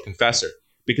special confessor,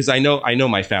 because I know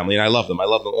my family and I love them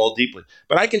all deeply.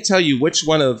 But I can tell you which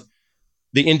one of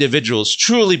the individuals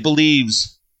truly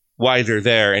believes why they're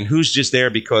there and who's just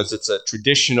there because it's a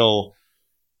traditional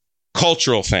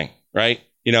cultural thing, right?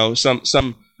 You know, some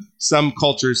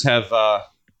cultures have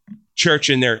church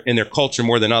in their culture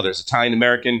more than others. Italian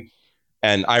American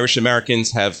and Irish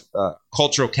Americans have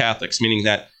cultural Catholics, meaning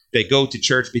that they go to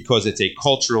church because it's a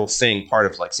cultural thing, part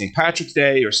of like St. Patrick's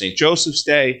Day or St. Joseph's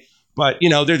Day. But, you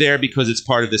know, they're there because it's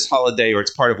part of this holiday or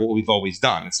it's part of what we've always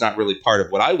done. It's not really part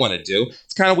of what I want to do.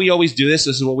 It's kind of, we always do this.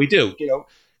 This is what we do. You know,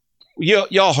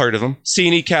 y'all heard of them.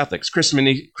 C&E Catholics,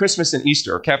 Christmas and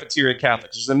Easter, or Cafeteria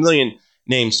Catholics. There's a million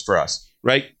names for us,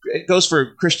 right? It goes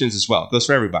for Christians as well. It goes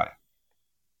for everybody.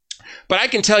 But I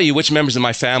can tell you which members of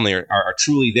my family are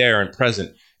truly there and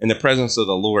present in the presence of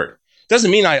the Lord.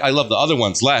 Doesn't mean I love the other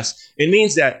ones less. It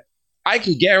means that I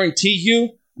can guarantee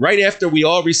you right after we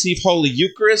all receive Holy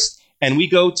Eucharist and we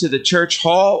go to the church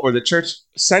hall or the church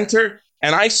center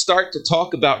and I start to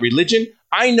talk about religion,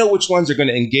 I know which ones are going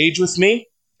to engage with me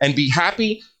and be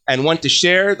happy and want to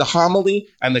share the homily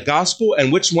and the gospel,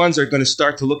 and which ones are going to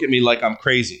start to look at me like I'm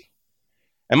crazy.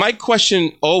 And my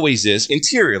question always is,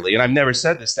 interiorly, and I've never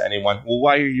said this to anyone, well,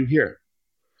 why are you here?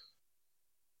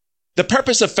 The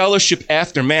purpose of fellowship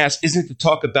after Mass isn't to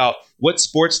talk about what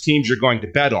sports teams you're going to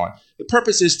bet on. The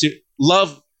purpose is to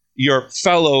love your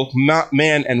fellow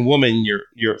man and woman,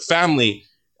 your family,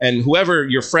 and whoever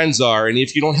your friends are. And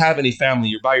if you don't have any family,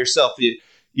 you're by yourself,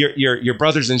 your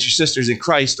brothers and your sisters in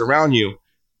Christ around you,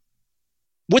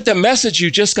 with the message you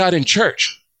just got in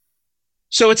church.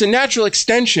 So it's a natural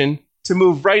extension to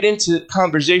move right into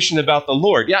conversation about the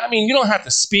Lord. Yeah, I mean, you don't have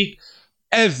to speak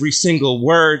every single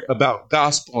word about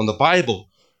gospel in the Bible,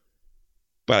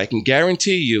 but I can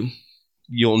guarantee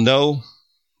you'll know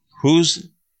who's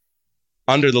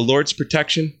under the Lord's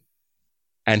protection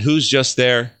and who's just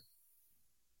there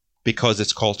because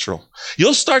it's cultural.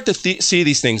 You'll start to see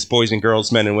these things, boys and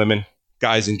girls, men and women,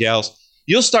 guys and gals.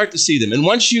 You'll start to see them. And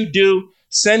once you do,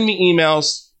 send me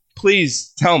emails.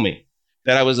 Please tell me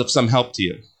that I was of some help to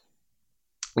you.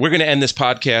 We're going to end this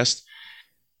podcast,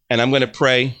 and I'm going to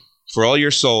pray for all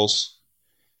your souls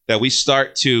that we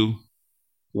start to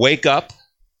wake up,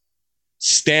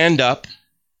 stand up,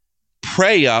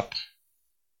 pray up,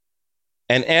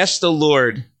 and ask the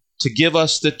Lord to give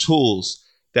us the tools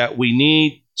that we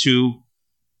need to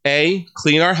A,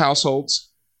 clean our households,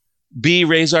 B,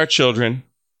 raise our children,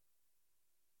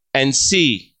 and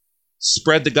C,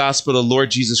 spread the gospel of the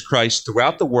Lord Jesus Christ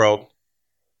throughout the world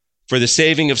for the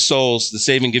saving of souls, the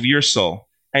saving of your soul,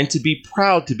 and to be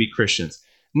proud to be Christians.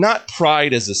 Not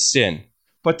pride as a sin,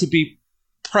 but to be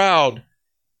proud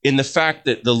in the fact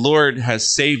that the Lord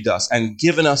has saved us and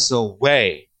given us a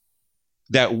way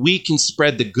that we can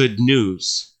spread the good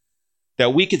news,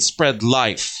 that we could spread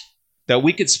life, that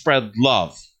we could spread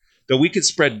love, that we could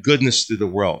spread goodness through the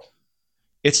world.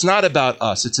 It's not about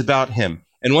us, it's about Him.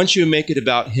 And once you make it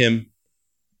about Him,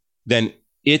 then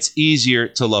it's easier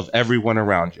to love everyone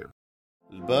around you.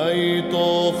 البيت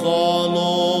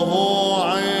خاله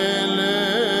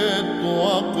عيلت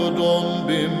وقدم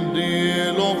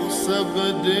بمديلوخ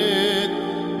سبدت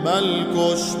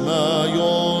ملكوش ما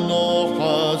يونو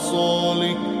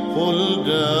حصولي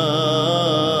خلدا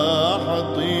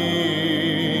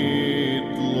حطيت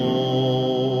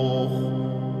لوخ.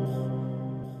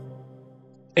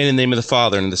 In the name of the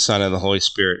Father, and of the Son, and of the Holy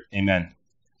Spirit. Amen.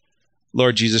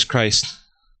 Lord Jesus Christ,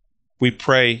 we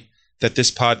pray that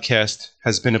this podcast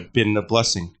has been a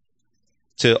blessing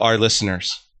to our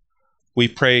listeners. We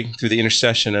pray through the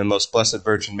intercession of the Most Blessed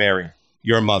Virgin Mary,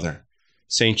 your mother,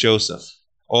 Saint Joseph,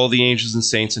 all the angels and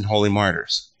saints and holy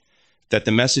martyrs, that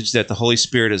the message that the Holy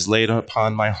Spirit has laid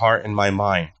upon my heart and my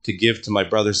mind to give to my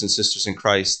brothers and sisters in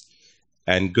Christ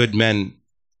and good men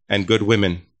and good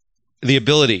women, the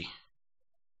ability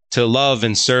to love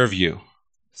and serve you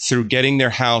through getting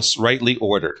their house rightly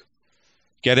ordered,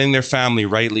 getting their family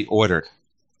rightly ordered,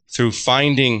 through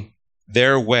finding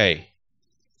their way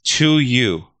to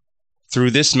you through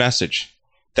this message,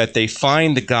 that they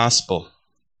find the gospel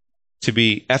to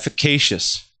be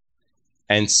efficacious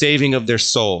and saving of their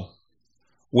soul.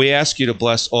 We ask you to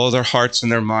bless all their hearts and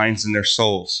their minds and their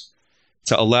souls,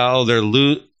 to allow their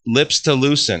lips to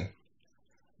loosen,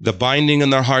 the binding in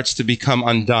their hearts to become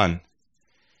undone,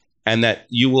 and that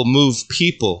you will move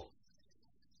people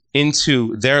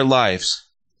into their lives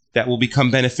that will become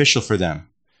beneficial for them,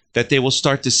 that they will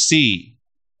start to see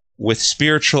with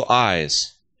spiritual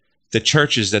eyes the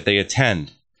churches that they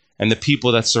attend and the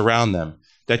people that surround them,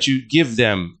 that you give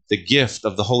them the gift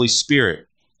of the Holy Spirit,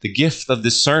 the gift of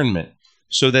discernment,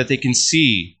 so that they can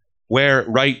see where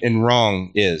right and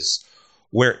wrong is,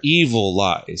 where evil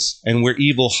lies and where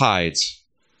evil hides.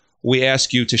 We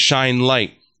ask you to shine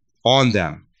light on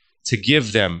them, to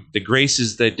give them the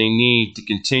graces that they need to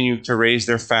continue to raise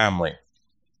their family,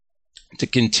 to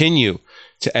continue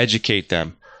to educate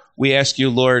them. We ask you,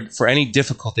 Lord, for any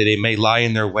difficulty they may lie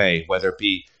in their way, whether it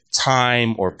be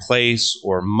time or place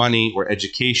or money or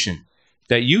education,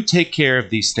 that you take care of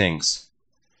these things,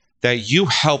 that you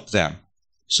help them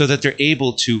so that they're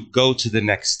able to go to the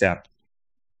next step.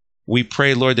 We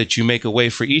pray, Lord, that you make a way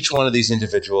for each one of these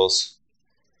individuals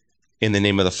in the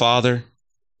name of the Father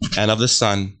and of the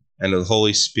Son and of the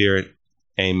Holy Spirit.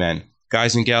 Amen.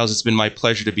 Guys and gals, it's been my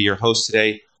pleasure to be your host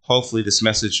today. Hopefully this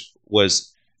message was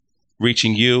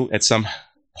reaching you at some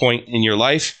point in your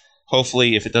life.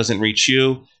 Hopefully, if it doesn't reach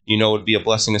you, you know it would be a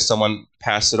blessing to someone.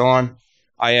 Pass it on.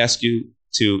 I ask you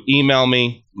to email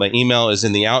me. My email is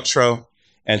in the outro,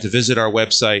 and to visit our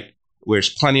website, where there's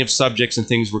plenty of subjects and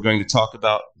things we're going to talk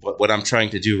about. But what I'm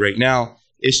trying to do right now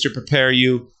is to prepare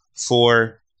you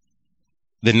for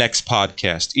the next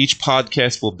podcast. Each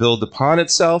podcast will build upon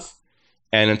itself.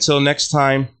 And until next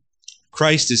time,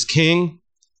 Christ is King.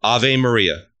 Ave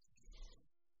Maria.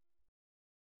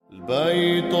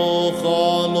 البيت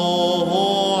خاله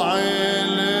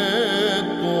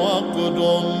عيلت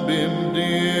وقدم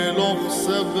بمديلوخ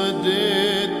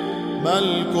سبدت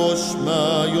ملكوش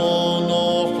ما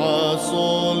يونو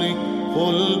حصولي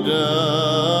خلدا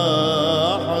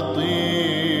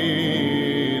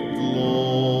حطيت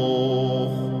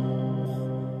لوخ.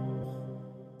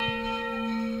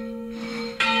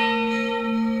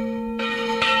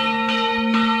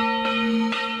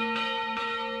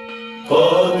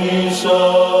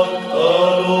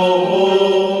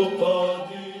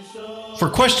 For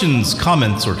questions,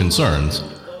 comments, or concerns,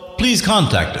 please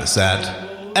contact us at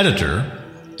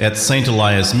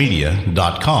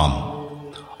editor@steliasmedia.com.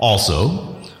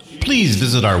 Also, please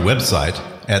visit our website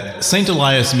at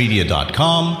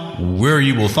steliasmedia.com, where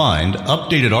you will find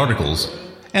updated articles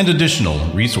and additional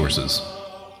resources.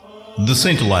 The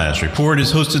St. Elias Report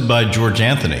is hosted by George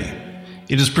Anthony.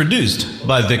 It is produced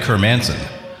by Vic Hermanson.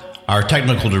 Our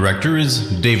technical director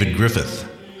is David Griffith.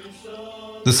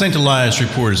 The St. Elias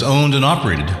Report is owned and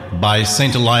operated by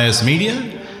St. Elias Media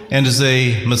and is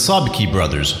a Masabiki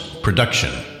Brothers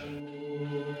production.